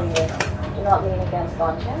door areas do not lean against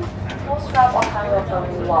bungeons no strap or hanger from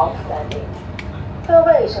while standing 各位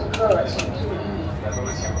乘客请注意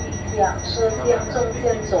两车间中间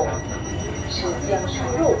走时间是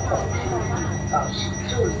入口保持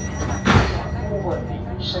注意扶稳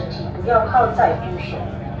身体不要靠在扶手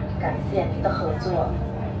感谢您的合作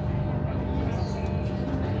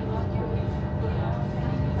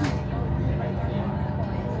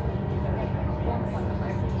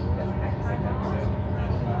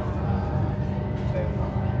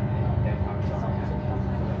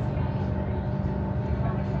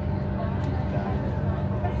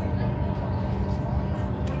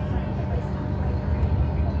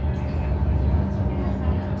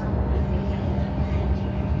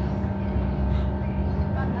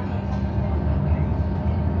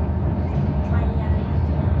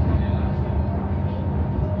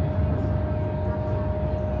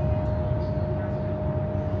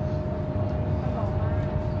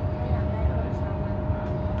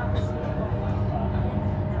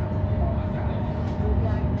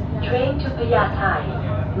Train to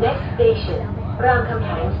Payathai. Next station,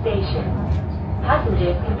 Ramkhamhaeng Station.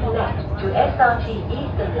 Passengers can connect to SRT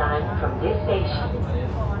Eastern Line from this station.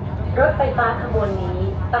 รถไฟฟ้าขบวนนี้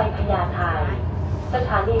ไปพญาไทส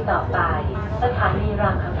ถานีต่อไปสถานีร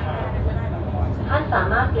ามคำแหงท่านสา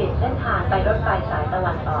มารถเปลี่ยนเส้นทางไปรถไฟสายตะ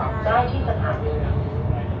วันออกได้ที่สถานีนี้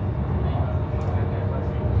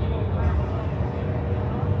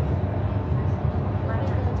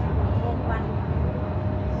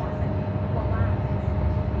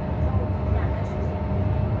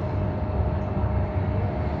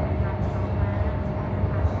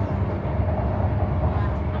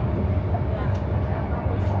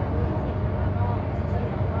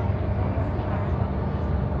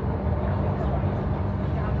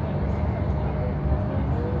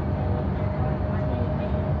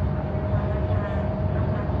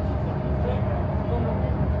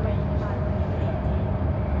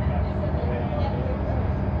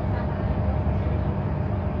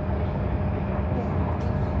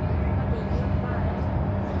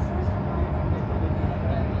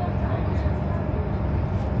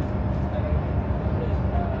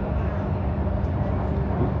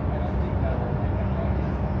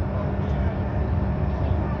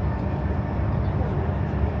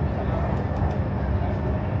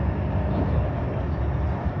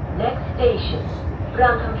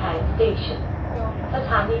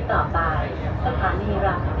ต่อไปสถานีร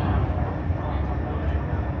ามคำแหง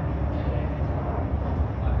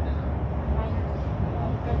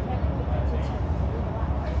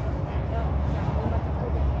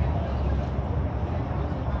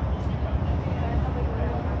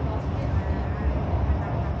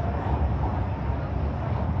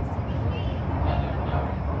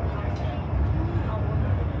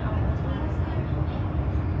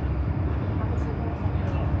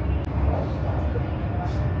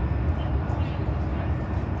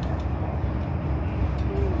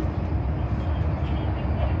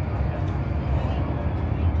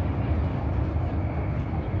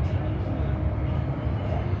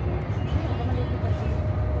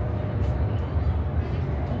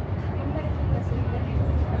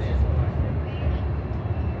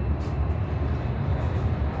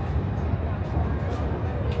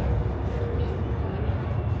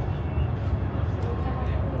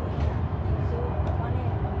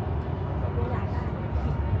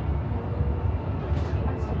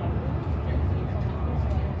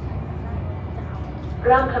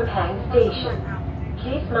Ram Khamphang Station.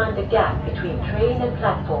 Please mind the gap between train and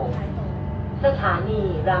platform. สถานี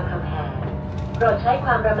รามคำแหงโปรดใช้ค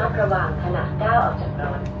วามระมัดระวังขณะก้าวออกจากร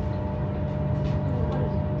ถ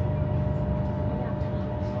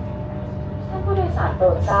ท่านผู้โดยสารโปร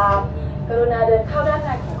ดทราบกรุณาเดินเข้าด้านใน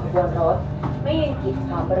ของขบวนรถไม่ยืนกีดข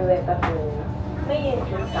วางบริเวณประตูไม่ยืน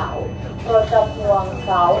พิงเสาโปรดจับห่วงเ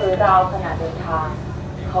สาหรือราวขณะเดินทาง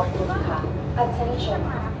ขอบคุณค่ะ Attention.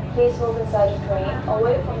 Please move inside the train,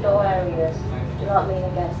 away from door areas. Do not lean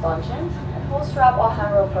against functions, and hold strap or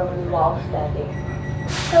handrail firmly while standing.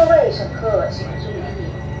 各位乘客请注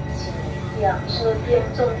意，请向车间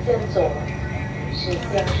中间走，驶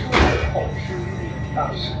向出入口区域保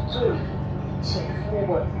持距离，请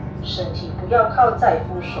扶稳，身体不要靠在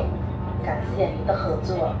扶手。感谢您的合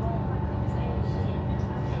作。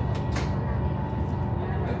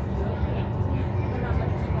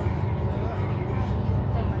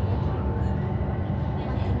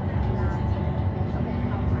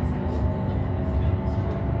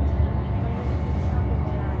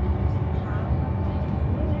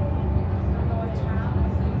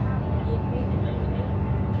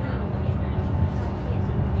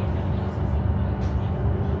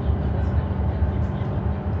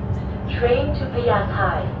Train to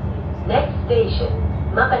Payathai. Next station,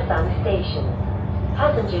 Makasan Station.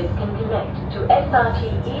 Passengers can connect to SRT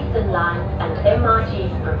Eastern Line and MRT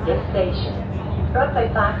from this station. รถไฟ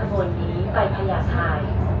ฟ้าขบวนนี้ไปพญาไท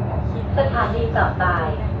สถานีต่อไป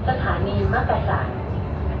สถานีมักกะสัน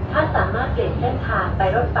ท่านสามารถเปลี่ยนเส้นทางไป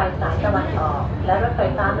รถไฟสายตะวันออกและรถไฟ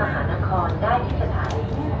ฟ้ามหานครได้ที่สถานี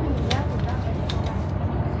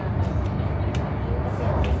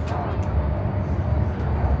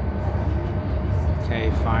Okay,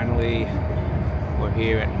 finally, we're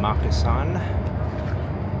here at Makasan.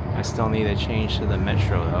 I still need to change to the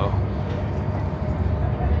metro though.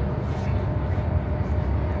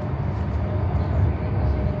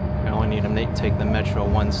 I only need to take the metro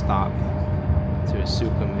one stop to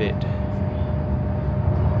Suvarnabhumi.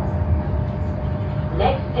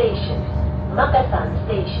 Next station, Makasan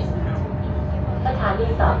Station. สถานี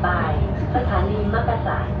ต่อไปสถานีมักกะ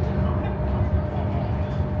สัน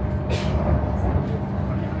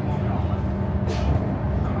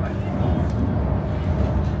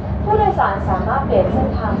ผู้โดยสารสามารถเปลี่ยนเส้น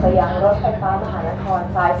ทางไปยังรถไฟฟ้ามหานคร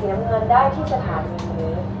สายสีน้ำเงินได้ที่สถานี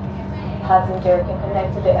นี้ Passenger can connect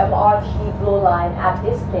to the MRT Blue Line at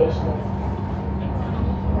this station.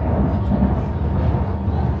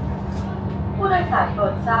 ผู้โดยสารโปร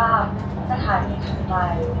ดทราบสถานีถัดไป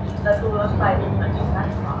ประตูรถไฟตรงนั้นอยู่ด้าน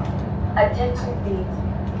ขวา Attention please.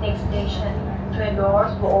 Next station, train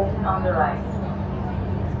doors will open on the right.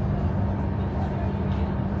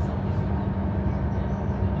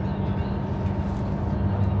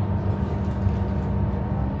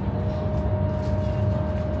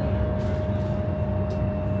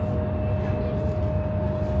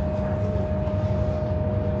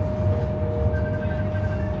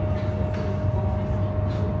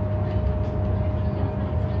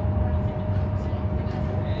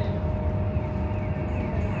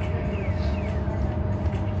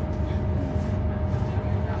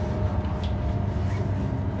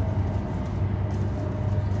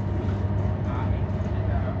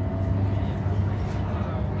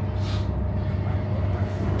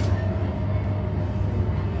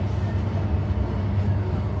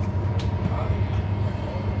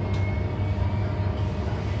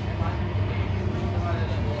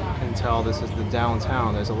 Tell this is the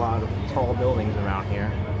downtown. There's a lot of tall buildings around here.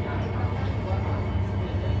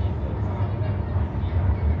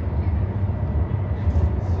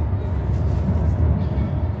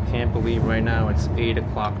 can't believe right now it's 8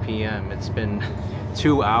 o'clock p.m. It's been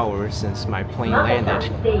 2 hours since my plane landed.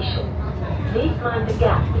 Please mind the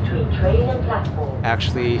gap between train and platform.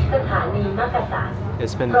 Actually, สถานีมักกะสัน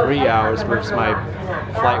it's been 3 hours because my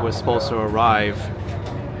flight was supposed to arrive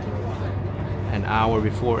an hour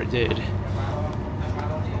before it did.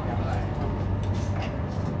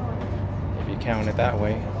 If you count it that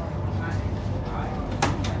way.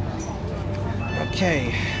 Okay.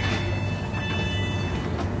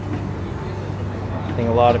 I think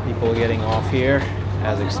a lot of people are getting off here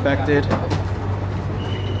as expected.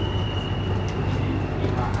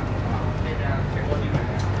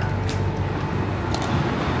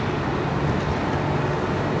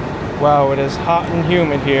 Wow, it is hot and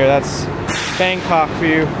humid here. That's Bangkok for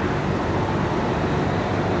you.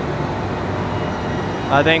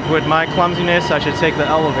 I think with my clumsiness, I should take the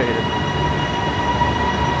elevator.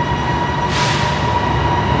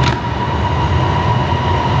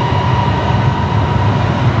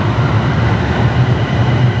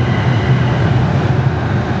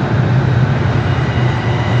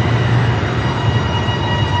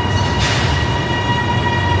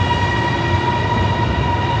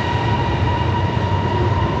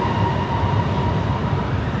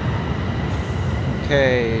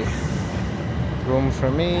 Okay, room for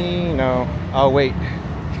me? No, I'll wait.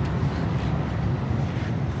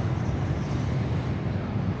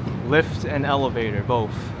 Lift and elevator,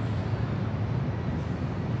 both.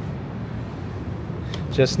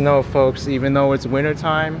 Just know, folks, even though it's winter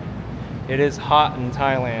time, it is hot in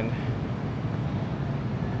Thailand.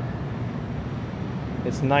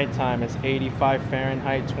 It's nighttime, it's 85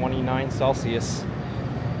 Fahrenheit, 29 Celsius.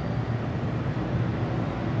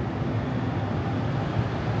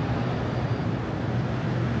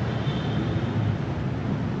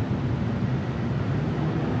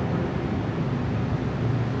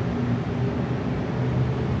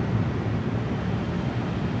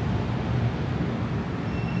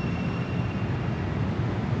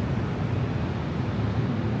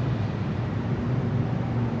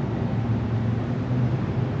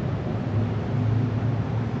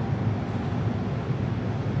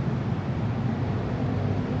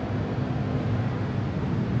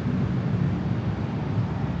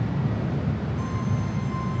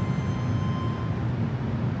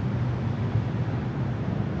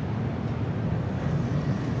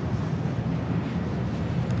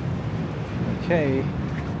 Okay.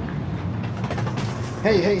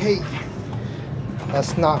 Hey.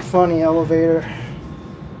 That's not funny, elevator.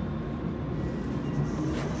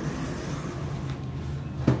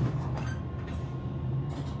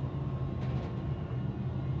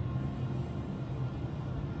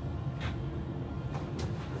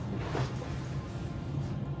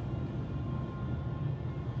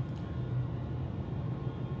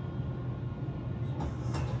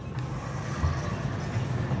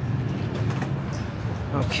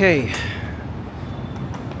 Okay.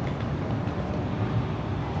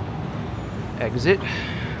 Exit.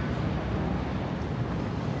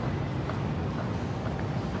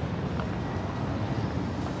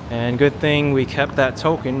 And good thing we kept that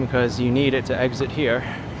token because you need it to exit here.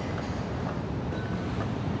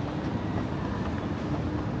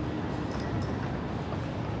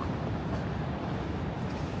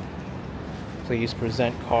 Please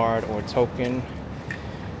present card or token.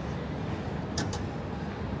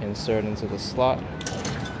 Insert into the slot.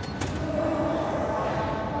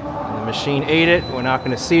 And the machine ate it. We're not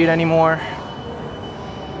going to see it anymore.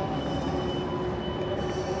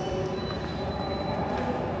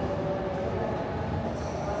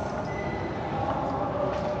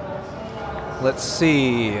 Let's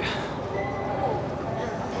see.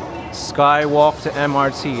 Skywalk to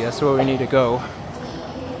MRT. That's where we need to go.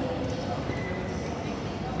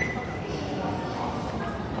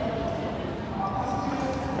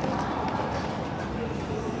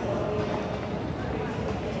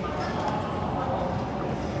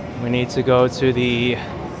 We need to go to the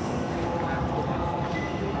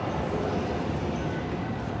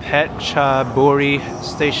Phetchaburi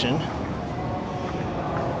station.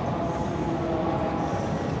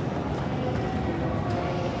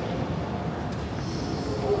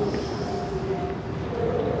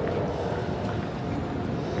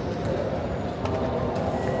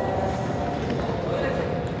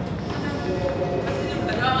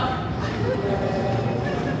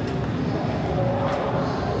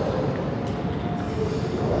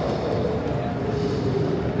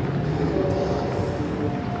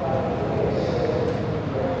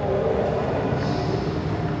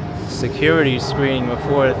 Security screening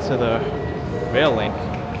before it to the rail link.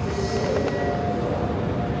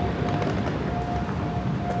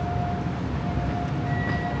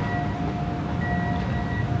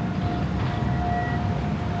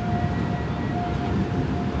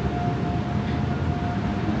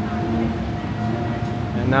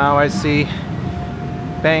 now I see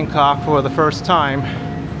Bangkok for the first time.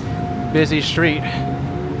 Busy street.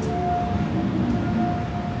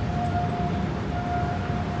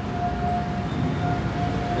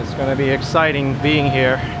 It's gonna be exciting being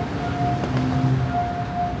here.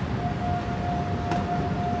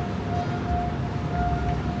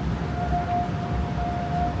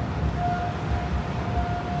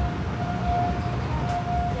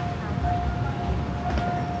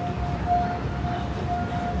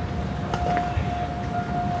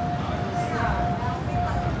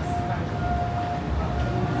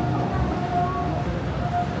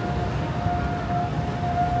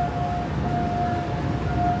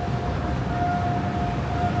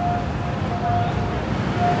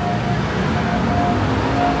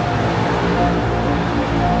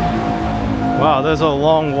 Wow, there's a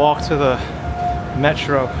long walk to the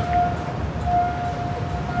metro.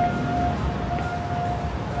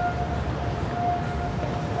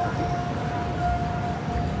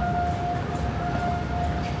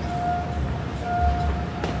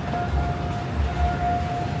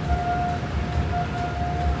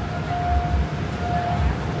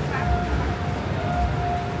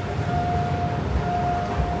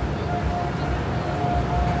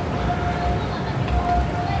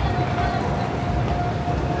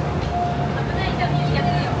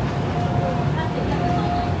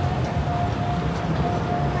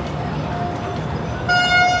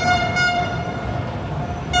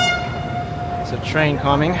 There's a train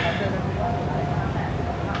coming.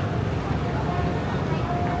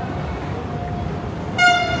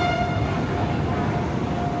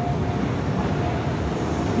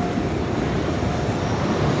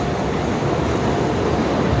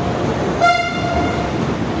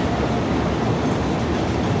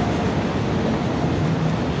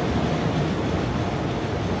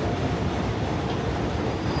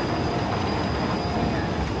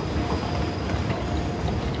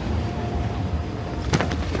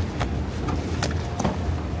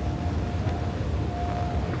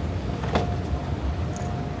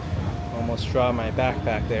 Almost dropped my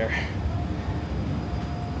backpack there.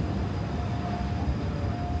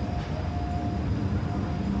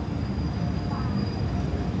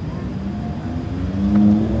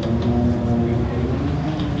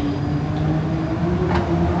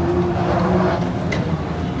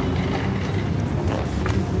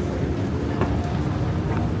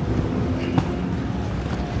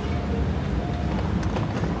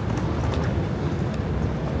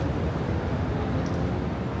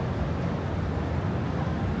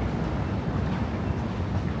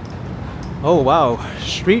 Oh wow,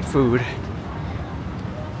 street food.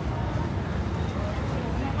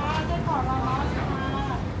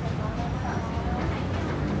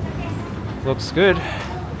 Looks good.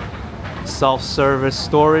 Self-service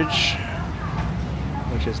storage,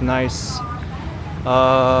 which is nice.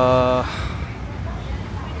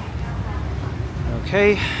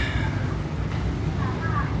 Okay.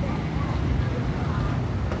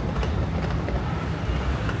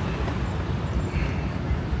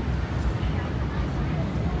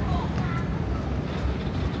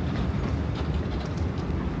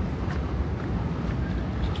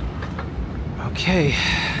 Okay,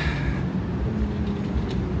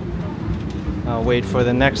 I'll wait for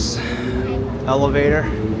the next elevator.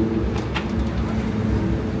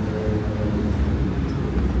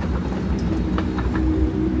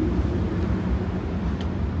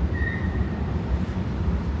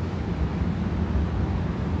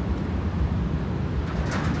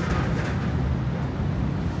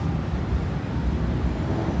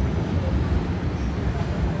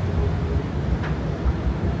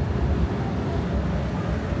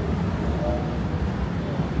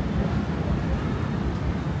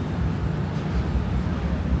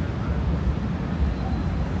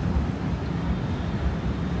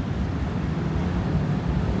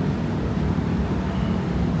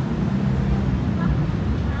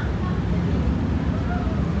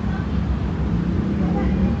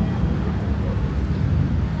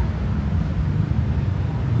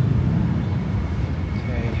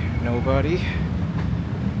 Nobody.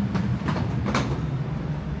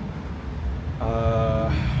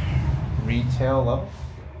 Retail level,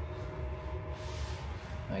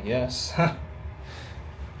 I guess.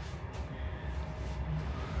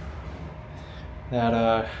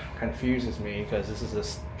 That confuses me because this is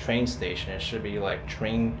a train station. It should be like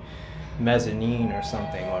train mezzanine or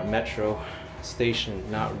something, or metro station,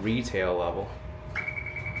 not retail level.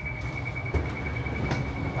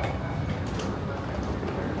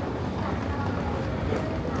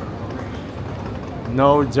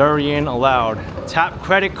 No durian allowed. Tap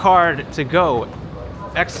credit card to go.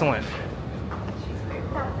 Excellent.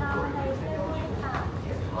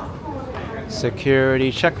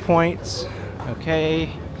 Security checkpoints.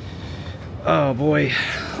 Okay. Oh boy.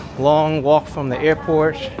 Long walk from the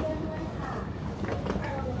airport.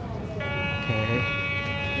 Okay.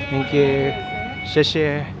 Thank you. 谢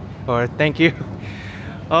谢. Or thank you.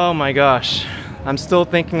 Oh my gosh. I'm still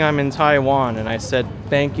thinking I'm in Taiwan and I said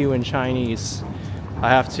thank you in Chinese. I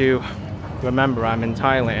have to remember I'm in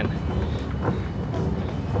Thailand.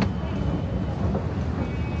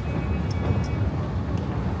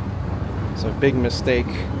 It's a big mistake.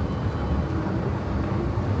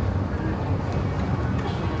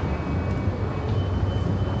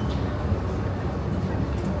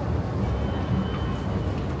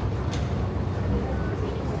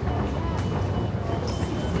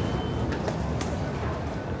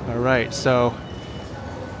 Alright, so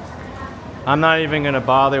I'm not even gonna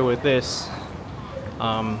bother with this.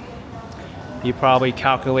 You probably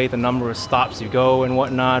calculate the number of stops you go and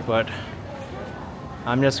whatnot, but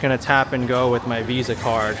I'm just gonna tap and go with my Visa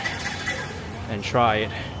card and try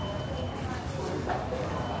it.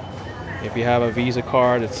 If you have a Visa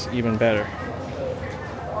card, it's even better.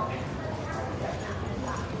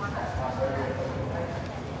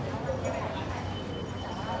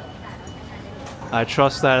 I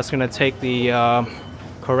trust that it's gonna take the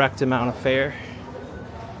correct amount of fare.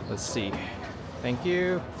 Let's see. Thank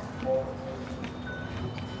you.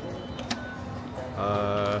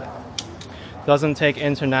 Doesn't take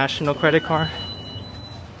international credit card.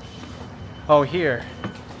 Oh, here.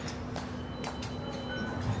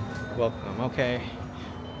 Welcome. Okay.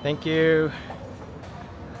 Thank you.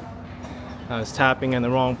 I was tapping in the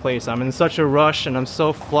wrong place. I'm in such a rush and I'm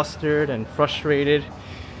so flustered and frustrated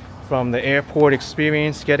from the airport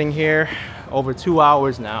experience getting here. Over 2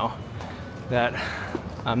 hours now that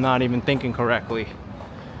I'm not even thinking correctly.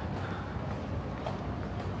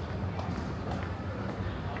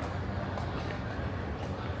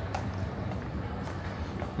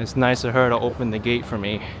 It's nice of her to open the gate for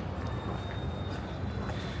me.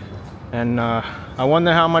 And I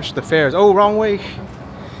wonder how much the fare is. Oh, wrong way.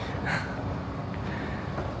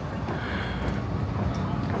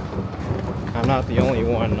 I'm not the only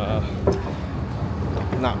one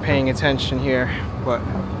not paying attention here, but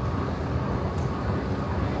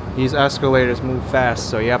these escalators move fast,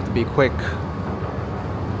 so you have to be quick.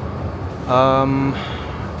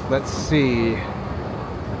 Let's see.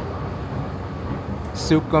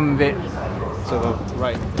 Sukhumvit to the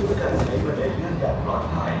right.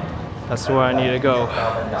 That's where I need to go.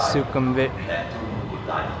 Sukhumvit.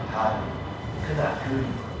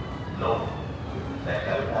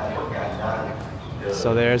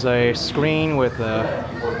 So there's a screen with the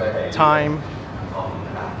time.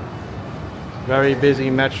 Very busy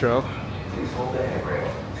metro.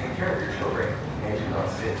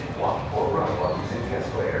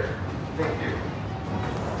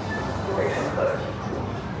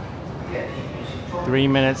 Three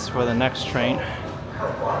minutes for the next train.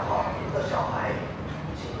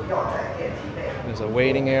 There's a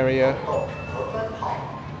waiting area.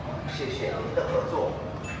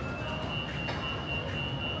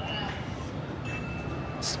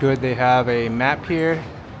 It's good they have a map here.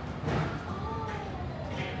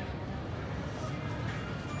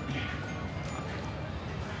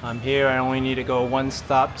 I'm here, I only need to go one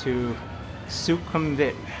stop to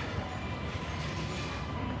Sukhumvit.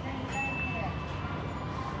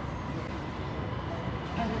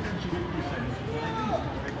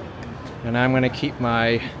 And I'm going to keep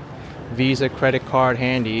my Visa credit card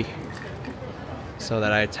handy so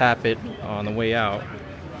that I tap it on the way out.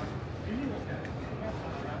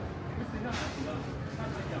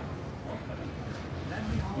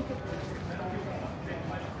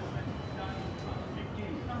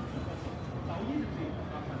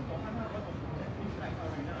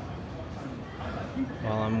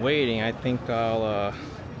 While I'm waiting, I think I'll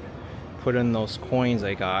put in those coins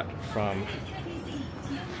I got from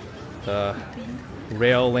the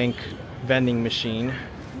Rail Link vending machine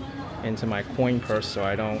into my coin purse so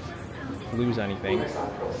I don't lose anything.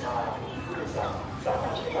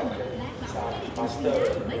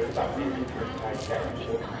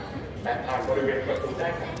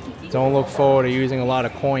 Don't look forward to using a lot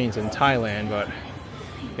of coins in Thailand, but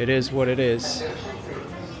it is what it is.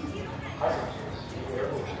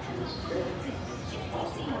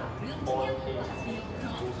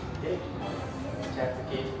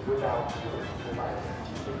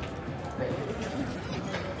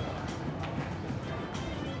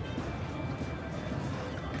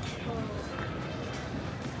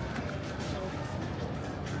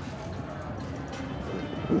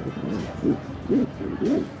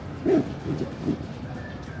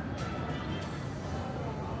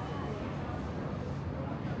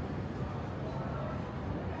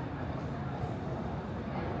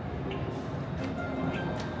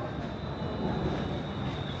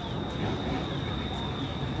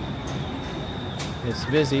 It's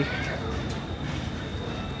busy.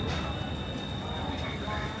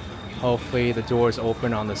 Hopefully the doors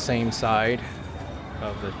open on the same side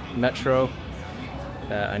of the metro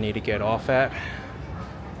that I need to get off at.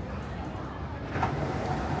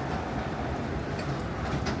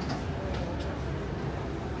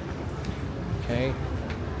 Okay.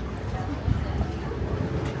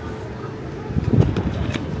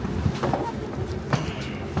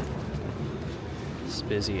 It's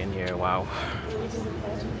busy in here, wow.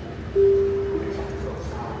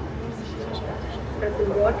 ประตู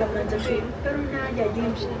รถกำลังจะถึงกรุณาอย่ายื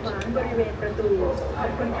นขวางบริเวณประตูขอบ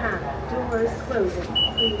คุณค่ะ Doors closing.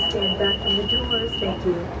 Please stand back from the doors. Thank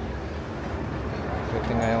you. Good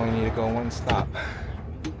thing I only need to go one stop.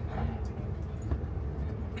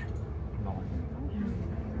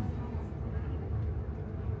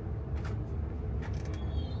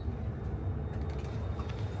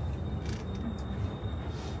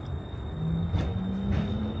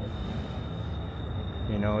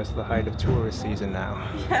 You know, it's the height of tourist season now.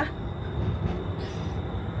 Yeah.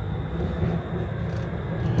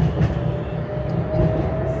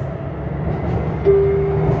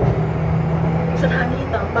 สถานี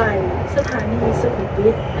ต่อไปสถานีสุขุม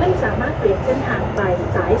วิทท่านสามารถเปลี่ยนเส้นทางไป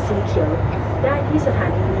สายสีเขียวได้ที่สถา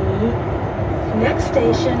นีนี้ Next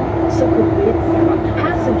station Sukhumvit.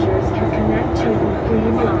 Passengers can connect to the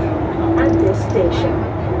green line at this station.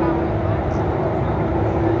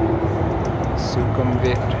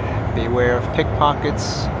 Sukhumvit. Beware of pickpockets.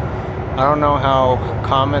 I don't know how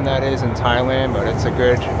common that is in Thailand, but it's a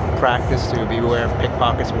good practice to beware of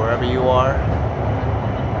pickpockets wherever you are.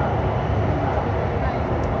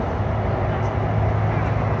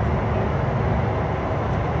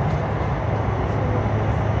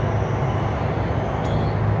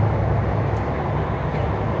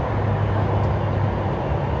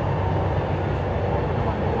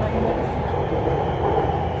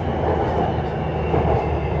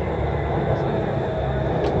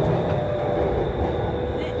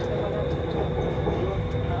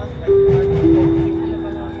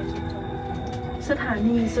สถา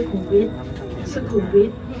นีสุขุมวิท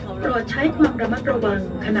โปรดใช้ความระมัดระวัง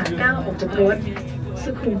ขณะก้าวออกจากรถ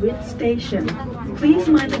Sukhumvit Station. Please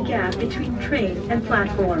mind the gap between train and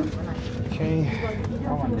platform. Okay.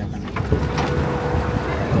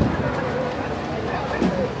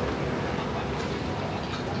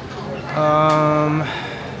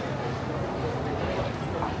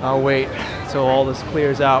 I'll wait till all this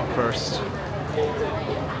clears out first.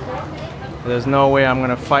 There's no way I'm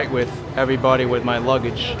gonna fight with everybody with my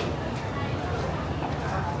luggage.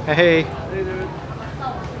 Hey.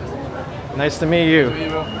 Nice to meet you.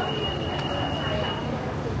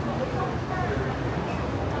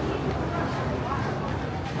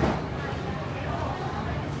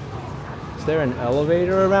 Is there an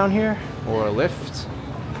elevator around here or a lift?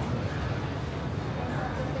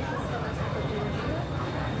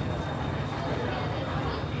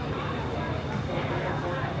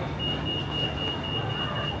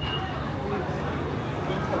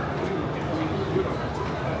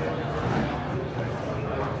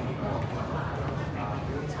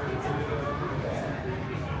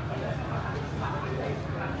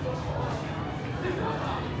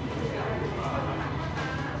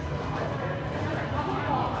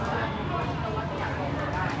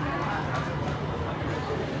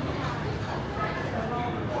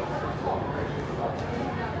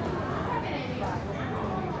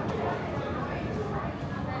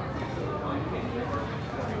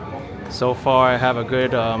 So far, I have a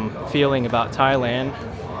good feeling about Thailand.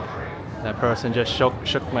 That person just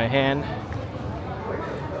shook my hand.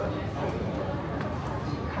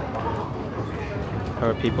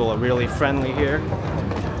 Heard people are really friendly here.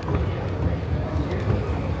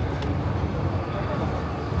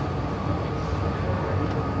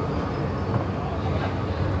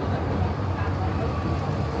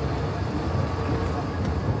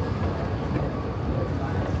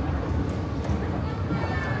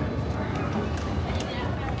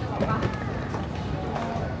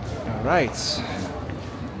 Right.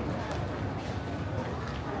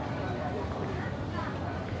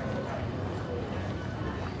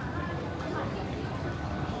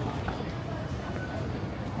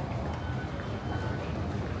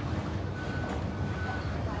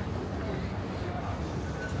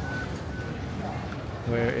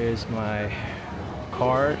 Where is my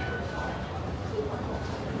card?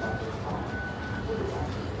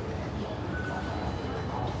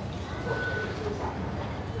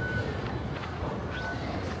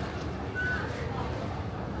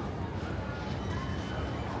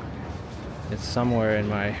 It's somewhere in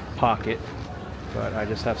my pocket, but I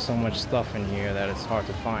just have so much stuff in here that it's hard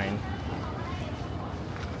to find.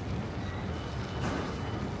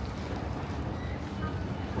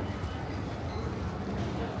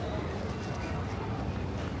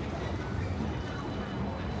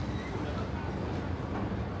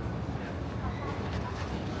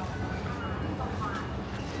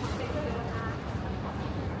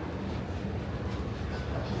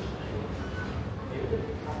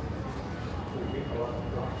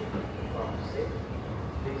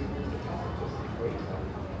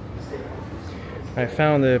 I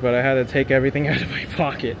found it, but I had to take everything out of my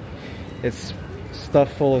pocket. It's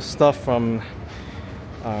stuffed full of stuff from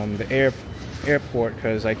the airport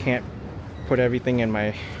because I can't put everything in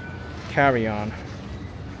my carry-on.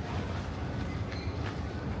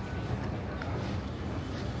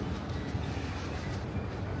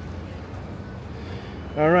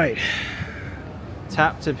 All right,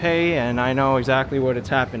 tap to pay, and I know exactly where to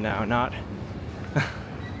tap in now, not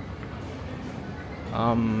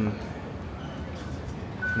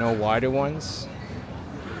no wider ones.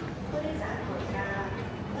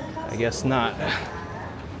 I guess not.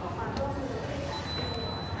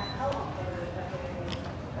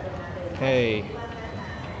 Hey,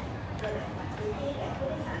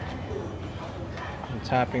 I'm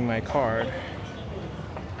tapping my card.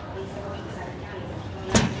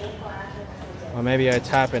 Or maybe I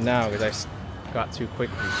tap it now because I got too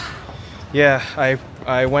quickly. Yeah,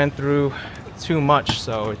 I went through too much,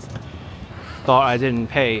 so it thought I didn't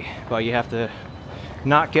pay. But you have to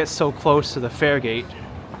not get so close to the fare gate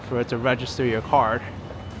for it to register your card.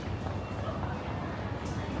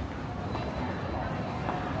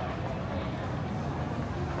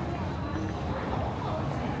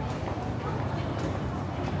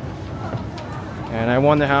 And I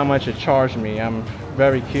wonder how much it charged me. I'm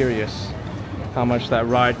very curious how much that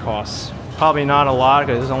ride costs. Probably not a lot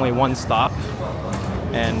because there's only one stop,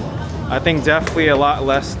 and I think definitely a lot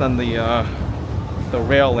less than the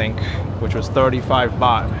rail link, which was 35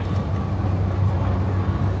 baht.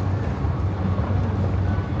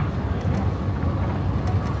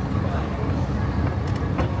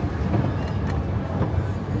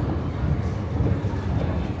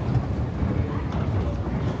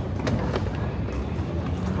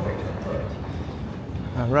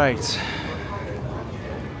 All right.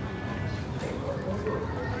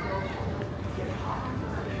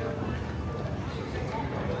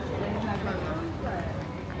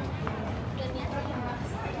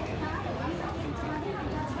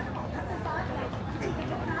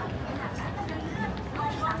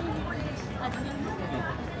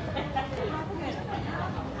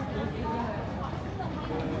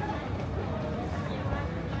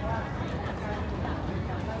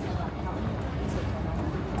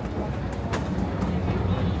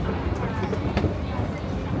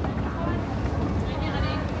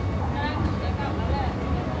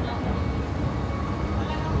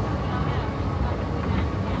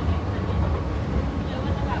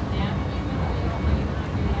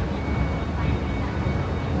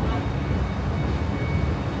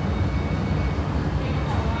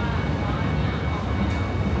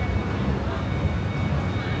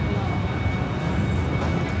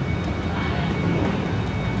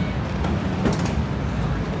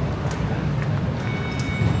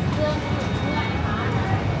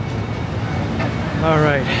 All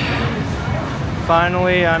right,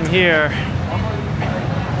 finally I'm here.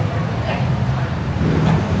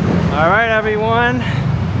 All right, everyone,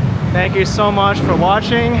 thank you so much for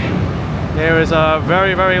watching. It was a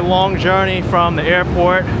very, very long journey from the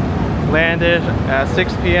airport. Landed at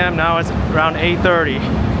 6 p.m. Now it's around 8:30.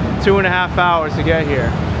 2.5 hours to get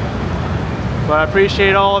here. But I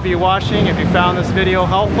appreciate all of you watching. If you found this video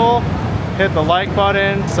helpful, hit the like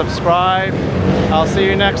button, subscribe. I'll see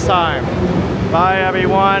you next time. Bye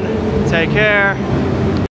everyone, take care.